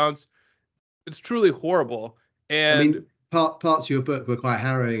compounds. It's truly horrible. And I mean, parts of your book were quite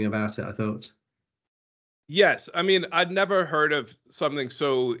harrowing about it, I thought. Yes, I mean, I'd never heard of something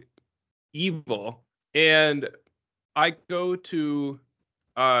so evil. And I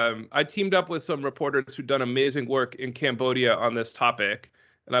I teamed up with some reporters who'd done amazing work in Cambodia on this topic.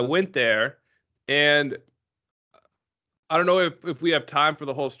 And I went there, and I don't know if we have time for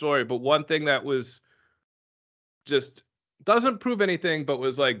the whole story, but one thing that was just doesn't prove anything, but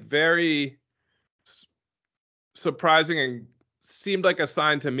was like very surprising and seemed like a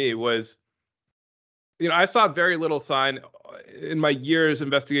sign to me was, I saw very little sign in my years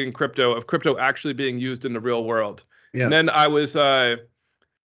investigating crypto of crypto actually being used in the real world. Yeah. And then I was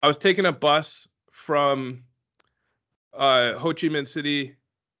taking a bus from Ho Chi Minh City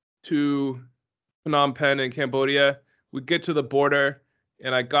to Phnom Penh in Cambodia. We get to the border,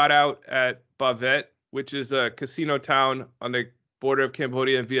 and I got out at Ba Viet, which is a casino town on the border of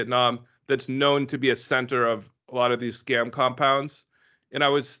Cambodia and Vietnam that's known to be a center of a lot of these scam compounds. And I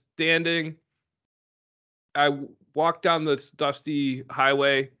was I walked down this dusty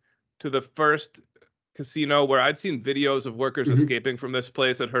highway to the first casino where I'd seen videos of workers escaping from this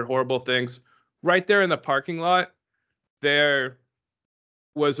place and heard horrible things. Right there in the parking lot, there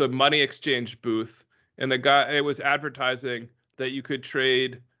was a money exchange booth, and it was advertising that you could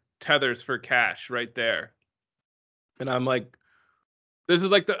trade tethers for cash right there. And I'm like, this is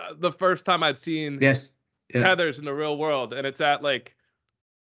like the first time I'd seen tethers in the real world, and it's at like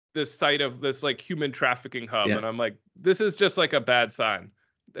this site of this like human trafficking hub. And I'm like, this is just like a bad sign.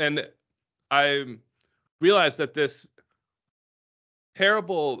 And I realized that this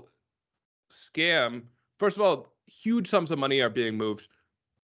terrible scam, first of all, huge sums of money are being moved.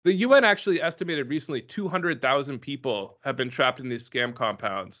 The UN actually estimated recently 200,000 people have been trapped in these scam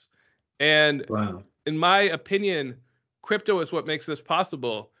compounds. And in my opinion, crypto is what makes this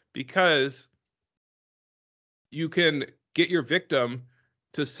possible, because you can get your victim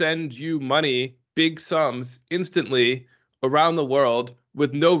to send you money, big sums, instantly around the world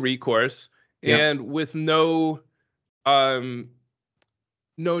with no recourse and with no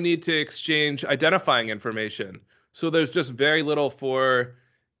need to exchange identifying information. So there's just very little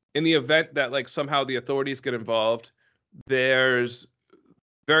in the event that like somehow the authorities get involved, there's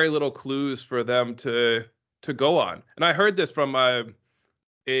very little clues for them to go on. And I heard this from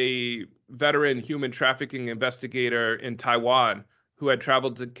a veteran human trafficking investigator in Taiwan who had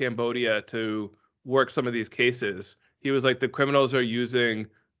traveled to Cambodia to work some of these cases. He was like, the criminals are using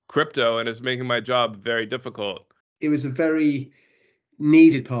crypto and it's making my job very difficult. It was a very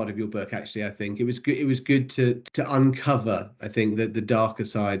needed part of your book, actually. I think it was good. It was good to uncover, I think, the darker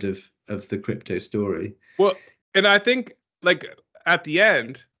side of the crypto story. Well, and I think like at the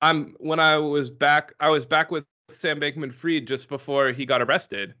end, when I was back with Sam Bankman-Fried just before he got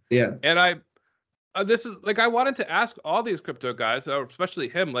arrested. Yeah. And this is like, I wanted to ask all these crypto guys, or especially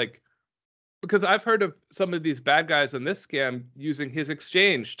him, like, because I've heard of some of these bad guys in this scam using his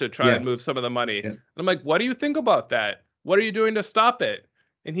exchange to try and move some of the money. And I'm like, what do you think about that? What are you doing to stop it?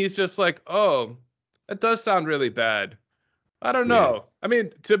 And he's just like, oh, that does sound really bad. I don't know. I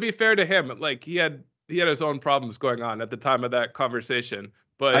mean, to be fair to him, like he had his own problems going on at the time of that conversation.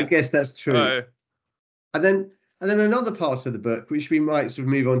 But I guess that's true. And then another part of the book, which we might sort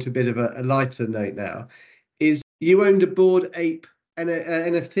of move on to a bit of a lighter note now, is you owned a Bored Ape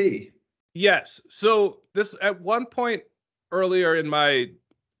NFT. Yes. So this, at one point earlier in my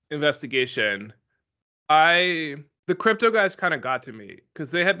investigation, the crypto guys kind of got to me because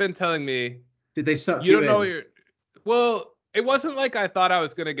they had been telling me, did they suck you don't know well, it wasn't like I thought I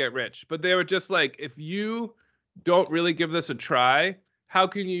was going to get rich, but they were just like, if you don't really give this a try, how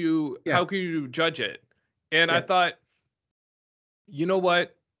can you judge it? And I thought, you know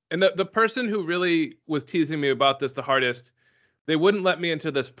what? And the person who really was teasing me about this the hardest, they wouldn't let me into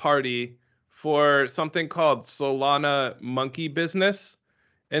this party for something called Solana Monkey Business.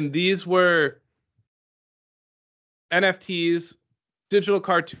 And these were NFTs, digital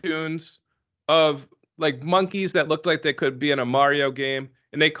cartoons of like monkeys that looked like they could be in a Mario game,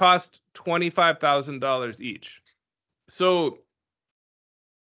 and they cost $25,000 each. So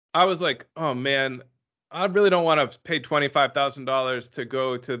I was like, oh man, I really don't want to pay $25,000 to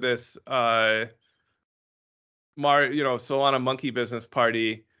go to this Solana Monkey Business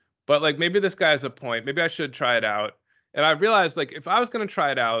party, but like maybe this guy has a point. Maybe I should try it out. And I realized like if I was going to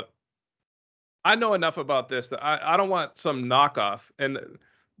try it out, I know enough about this that I don't want some knockoff. And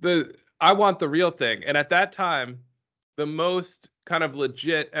I want the real thing. And at that time, the most kind of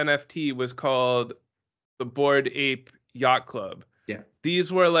legit NFT was called the Bored Ape Yacht Club. Yeah.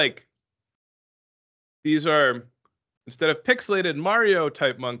 These are, instead of pixelated Mario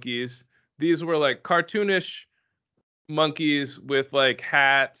type monkeys, these were like cartoonish monkeys with like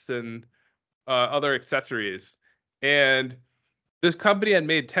hats and other accessories. And this company had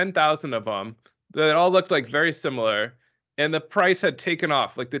made 10,000 of them that all looked like very similar. And the price had taken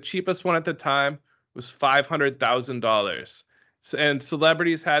off. Like the cheapest one at the time was $500,000. And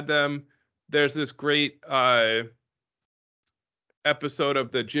celebrities had them. There's this great episode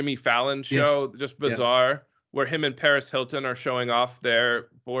of the Jimmy Fallon show, just bizarre, where him and Paris Hilton are showing off their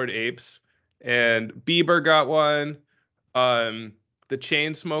Bored Apes. And Bieber got one. The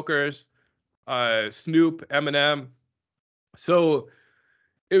Chainsmokers, Snoop, Eminem. So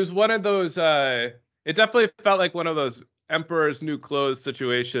it was one of those. It definitely felt like one of those Emperor's New Clothes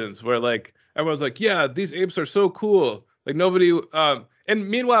situations where like everyone's like, yeah, these apes are so cool. Like nobody. And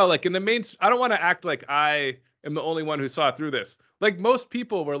meanwhile, like in the main, I don't want to act like I am the only one who saw through this. Like most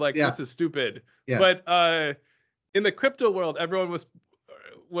people were like, this is stupid. Yeah. But in the crypto world, everyone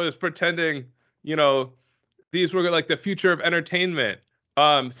was pretending, you know, these were like the future of entertainment.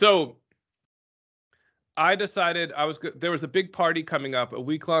 So I decided there was a big party coming up, a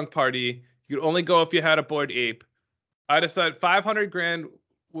week-long party. You could only go if you had a Bored Ape. I decided 500 grand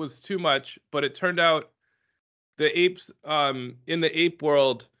was too much, but it turned out the apes, in the ape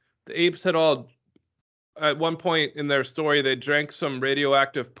world, the apes had all, at one point in their story, they drank some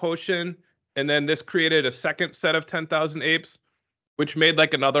radioactive potion, and then this created a second set of 10,000 apes, which made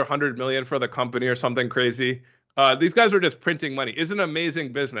like another 100 million for the company or something crazy. These guys were just printing money. It's an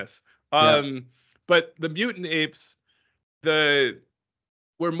amazing business. But the mutant apes, were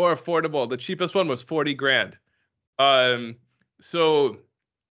more affordable. The cheapest one was 40 grand. So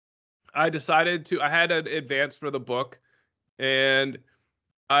I had an advance for the book, and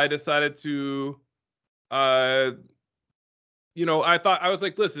I decided to, I was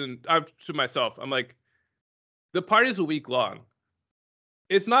like, listen, to myself, I'm like, the party's a week long.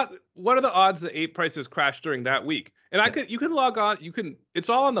 It's not, what are the odds that ape prices crash during that week? And you can log on, it's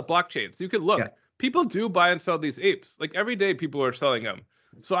all on the blockchain. So you can look. Yeah. People do buy and sell these apes. Like every day people are selling them.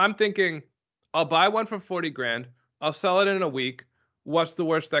 So I'm thinking, I'll buy one for 40 grand. I'll sell it in a week. What's the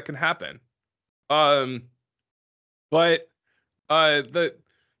worst that can happen? But that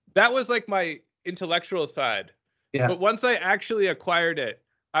was like my intellectual side. Yeah. But once I actually acquired it,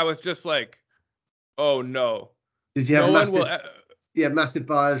 I was just like, oh no. Did you have massive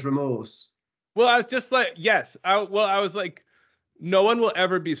buyer's remorse? Well, I was just like, yes. I was like, no one will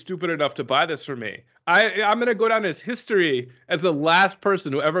ever be stupid enough to buy this for me. I'm gonna go down as history as the last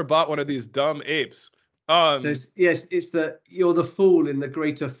person who ever bought one of these dumb apes. It's that you're the fool in the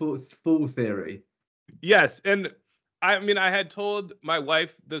greater fool theory. Yes, and I mean, I had told my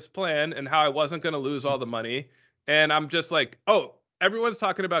wife this plan and how I wasn't gonna lose all the money, and I'm just like, oh, everyone's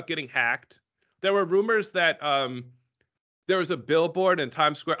talking about getting hacked. There were rumors that there was a billboard in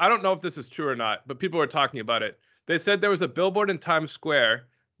Times Square. I don't know if this is true or not, but people were talking about it. They said there was a billboard in Times Square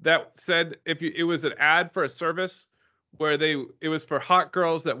that said it was an ad for a service where it was for hot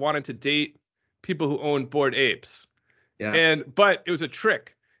girls that wanted to date people who owned Bored Apes. Yeah. But it was a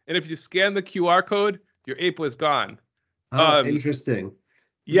trick. And if you scan the QR code, your ape was gone. Oh, interesting.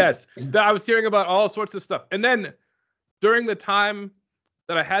 Yes. I was hearing about all sorts of stuff. And then during the time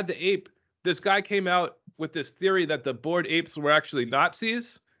that I had the ape, this guy came out with this theory that the Bored Apes were actually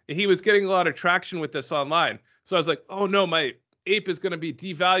Nazis. And he was getting a lot of traction with this online. So I was like, oh no, my ape is going to be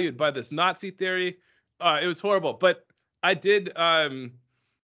devalued by this Nazi theory. It was horrible. But I did, I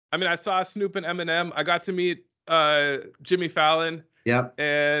saw Snoop and Eminem. I got to meet Jimmy Fallon. Yep.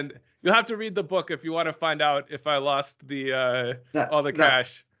 And you'll have to read the book if you want to find out if I lost all the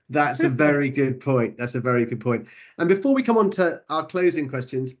cash. That's a very good point. That's a very good point. And before we come on to our closing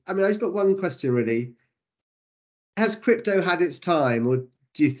questions, I just got one question really. Has crypto had its time, or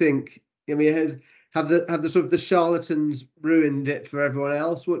do you think? Have the sort of the charlatans ruined it for everyone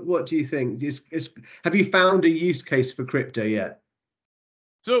else? What do you think? Have you found a use case for crypto yet?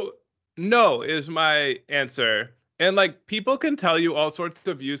 So no is my answer. And like people can tell you all sorts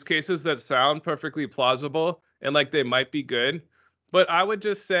of use cases that sound perfectly plausible and like they might be good. But I would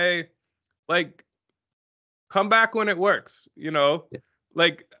just say, like, come back when it works, Yeah.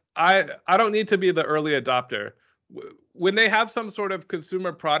 Like I don't need to be the early adopter. When they have some sort of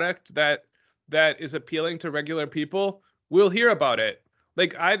consumer product that is appealing to regular people, we'll hear about it.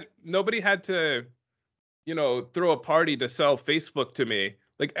 Like nobody had to, throw a party to sell Facebook to me.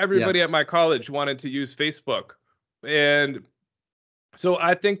 Like everybody at my college wanted to use Facebook. And So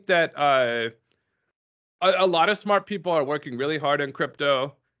I think that a lot of smart people are working really hard in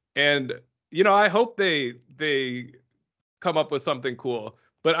crypto, and I hope they come up with something cool.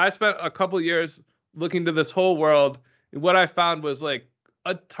 But I spent a couple years looking to this whole world, and what I found was like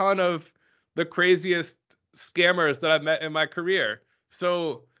a ton of the craziest scammers that I've met in my career.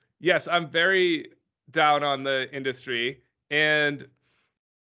 So yes, I'm very down on the industry, and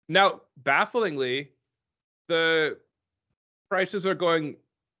now bafflingly, the prices are going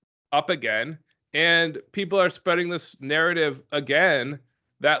up again, and people are spreading this narrative again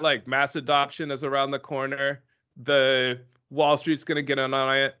that like mass adoption is around the corner, the Wall Street's going to get in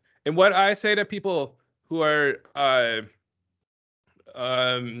on it. And what I say to people who are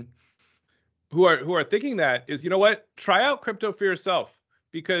um, who are thinking that is, you know what? Try out crypto for yourself,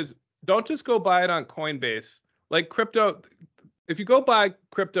 because don't just go buy it on Coinbase. Like crypto, if you go buy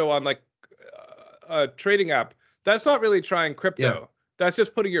crypto on like a trading app, that's not really trying Yeah. crypto. That's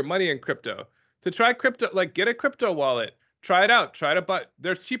just putting your money in crypto. To try crypto, like get a crypto wallet, try it out, try to buy.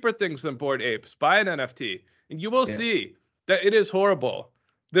 There's cheaper things than Bored Apes. Buy an NFT, and you will Yeah. see that it is horrible.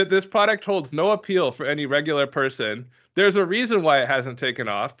 That this product holds no appeal for any regular person. There's a reason why it hasn't taken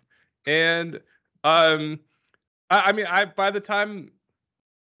off, and I mean, I by the time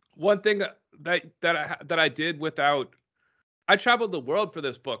one thing that I did without I traveled the world for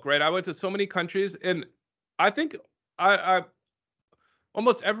this book, right? I went to so many countries, and I think I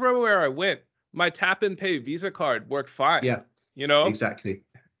almost everywhere I went, my tap and pay Visa card worked fine, Yeah. you know? Exactly.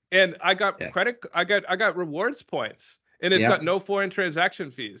 And I got Yeah. credit, I got rewards points, and it's Yeah. got no foreign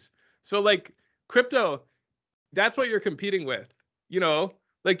transaction fees. So like crypto, that's what you're competing with, you know?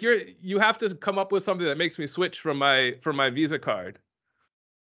 Like you have to come up with something that makes me switch from my Visa card.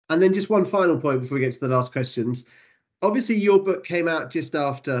 And then just one final point before we get to the last questions. Obviously, your book came out just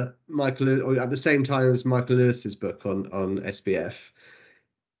after or at the same time as Michael Lewis's book on SBF.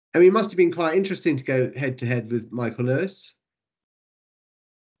 I mean, it must have been quite interesting to go head to head with Michael Lewis.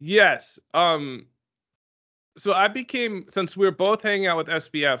 Yes. So since we were both hanging out with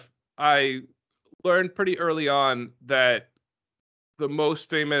SBF, I learned pretty early on that the most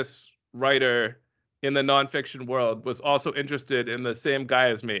famous writer in the nonfiction world was also interested in the same guy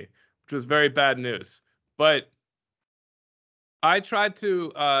as me, which was very bad news. But I tried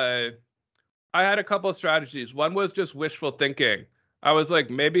to, I had a couple of strategies. One was just wishful thinking. I was like,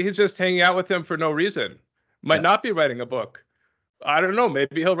 maybe he's just hanging out with him for no reason. Might Yeah. not be writing a book. I don't know.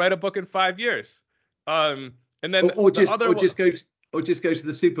 Maybe he'll write a book in 5 years. Um, and then Or the just other or one, just go or just go to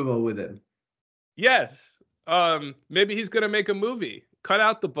the Super Bowl with him. yes. Maybe he's gonna make a movie. Cut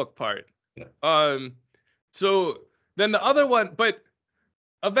out the book part. Yeah. So then the other one, but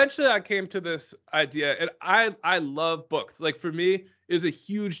eventually I came to this idea, and I love books. Like for me, it was a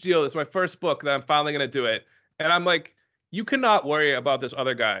huge deal. It's my first book that I'm finally gonna do it, and I'm like, you cannot worry about this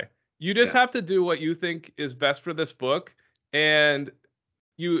other guy. You just Yeah. have to do what you think is best for this book, and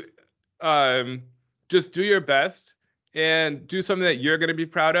you um just do your best and do something that you're gonna be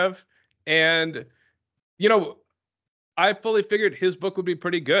proud of, and you know I fully figured his book would be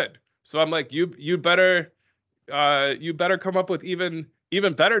pretty good. So I'm like, you better come up with even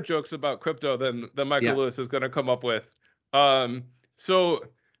better jokes about crypto than Michael Yeah. Lewis is going to come up with. So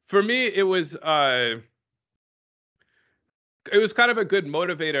for me, it was kind of a good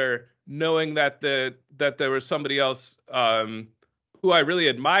motivator knowing that there was somebody else who I really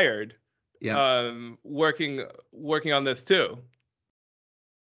admired Yeah. working on this too.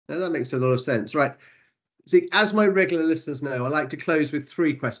 Now that makes a lot of sense. Right. Zeke, as my regular listeners know, I like to close with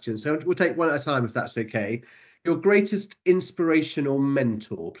 3 questions. So we'll take one at a time if that's okay. Your greatest inspiration or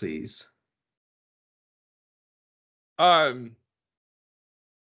mentor, please. Um,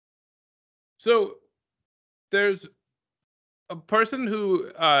 so there's a person who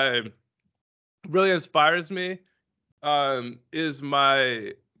really inspires me is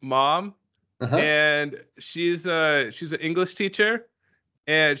my mom, Uh-huh. and she's an English teacher,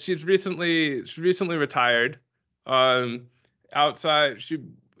 and she's recently retired. Um,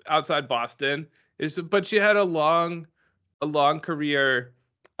 outside Boston. But she had a long career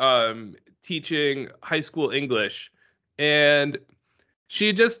teaching high school English, and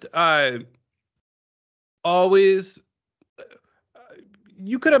she just always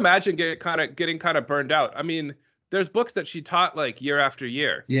you could imagine getting kind of burned out. I mean, there's books that she taught like year after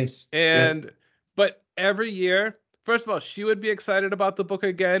year. Yes. Yeah. And but every year, first of all, she would be excited about the book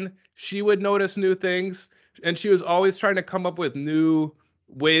again. She would notice new things, and she was always trying to come up with new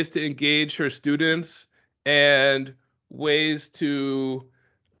ways to engage her students and ways to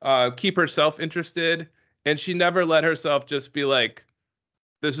keep herself interested. And she never let herself just be like,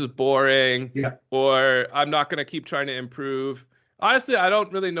 this is boring, Yeah. or I'm not going to keep trying to improve. Honestly, I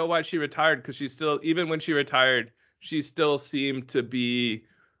don't really know why she retired, because even when she retired, she still seemed to be,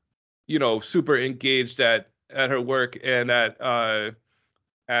 super engaged at her work and at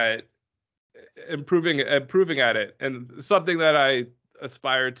improving at it, and something that I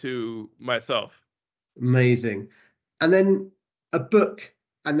aspire to myself. Amazing. And then a book,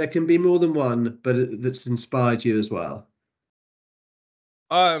 and there can be more than one, but that's inspired you as well.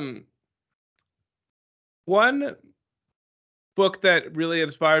 One book that really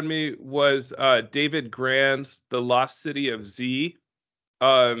inspired me was David Grann's The Lost City of Z.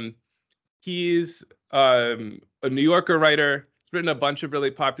 Um, he's a New Yorker writer. He's written a bunch of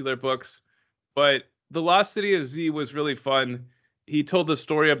really popular books, but The Lost City of Z was really fun. He told the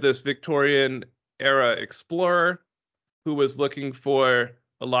story of this Victorian era explorer who was looking for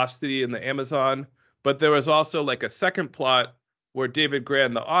a lost city in the Amazon. But there was also like a second plot where David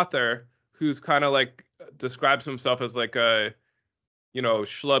Grann, the author, who's kind of like describes himself as like a,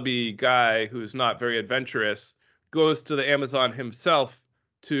 schlubby guy who's not very adventurous, goes to the Amazon himself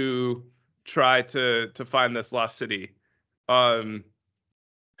to try to find this lost city. Um,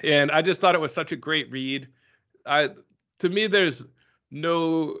 and I just thought it was such a great read. To me, there's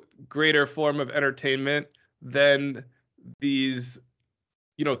no greater form of entertainment than these,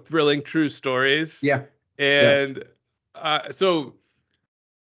 thrilling true stories. Yeah. And so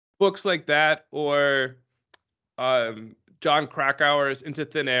books like that, or John Krakauer's Into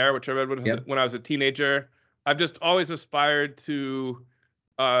Thin Air, which I read when I was a teenager. I've just always aspired to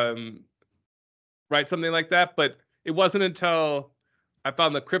write something like that, but it wasn't until I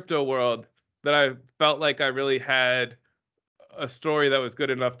found the crypto world that I felt like I really had a story that was good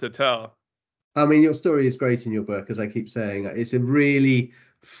enough to tell. I mean, your story is great in your book, as I keep saying. It's a really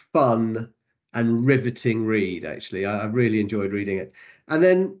fun and riveting read, actually. I really enjoyed reading it. And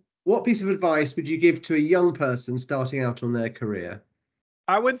then, what piece of advice would you give to a young person starting out on their career?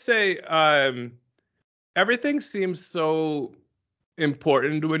 I would say everything seems so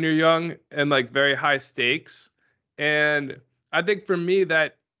important when you're young and like very high stakes. And I think for me,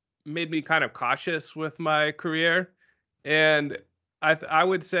 that made me kind of cautious with my career. And I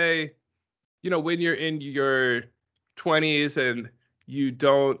would say, when you're in your 20s and you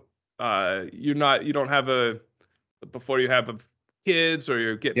don't you don't have before you have kids or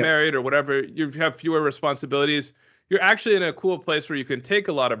you get Yep. married or whatever, you have fewer responsibilities. You're actually in a cool place where you can take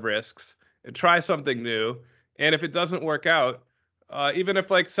a lot of risks and try something new. And if it doesn't work out, even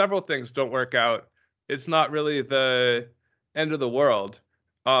if like several things don't work out, it's not really the end of the world.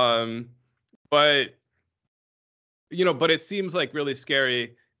 Um, but but it seems like really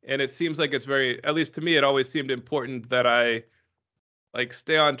scary, and it seems like it's very, at least to me, it always seemed important that I like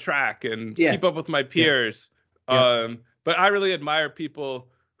stay on track and Yeah. keep up with my Yeah. peers. Yeah. But I really admire people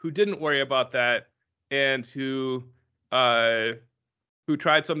who didn't worry about that and uh, who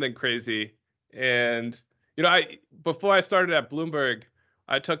tried something crazy. And I before I started at Bloomberg,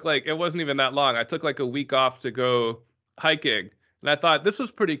 I took like, it wasn't even that long. I took like a week off to go hiking, and I thought this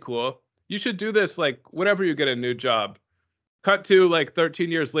was pretty cool. You should do this like whenever you get a new job. Cut to like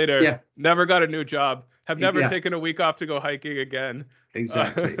 13 years later, Yeah. never got a new job, have never Yeah. taken a week off to go hiking again.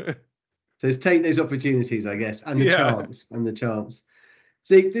 Exactly. So it's take those opportunities, I guess, and the Yeah. chance.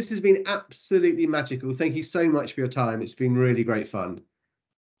 Zeke, this has been absolutely magical. Thank you so much for your time. It's been really great fun.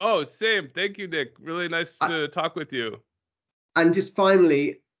 Oh, same. Thank you, Nick. Really nice to talk with you. And just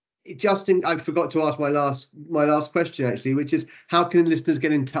finally, Justin, I forgot to ask my last question actually, which is how can listeners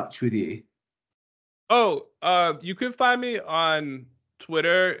get in touch with you? Oh, you can find me on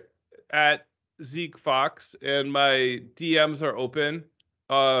Twitter at Zeke Fox, and my DMs are open.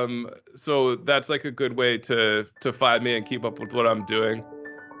 So that's like a good way to find me and keep up with what I'm doing.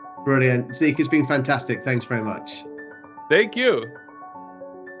 Brilliant. Zeke, it's been fantastic. Thanks very much. Thank you.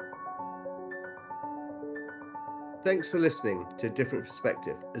 Thanks for listening to A Different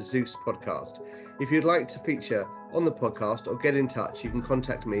Perspective, a Zeus podcast. If you'd like to feature on the podcast or get in touch, you can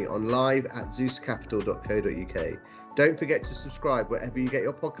contact me on live@zeuscapital.co.uk. Don't forget to subscribe wherever you get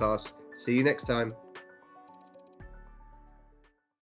your podcasts. See you next time.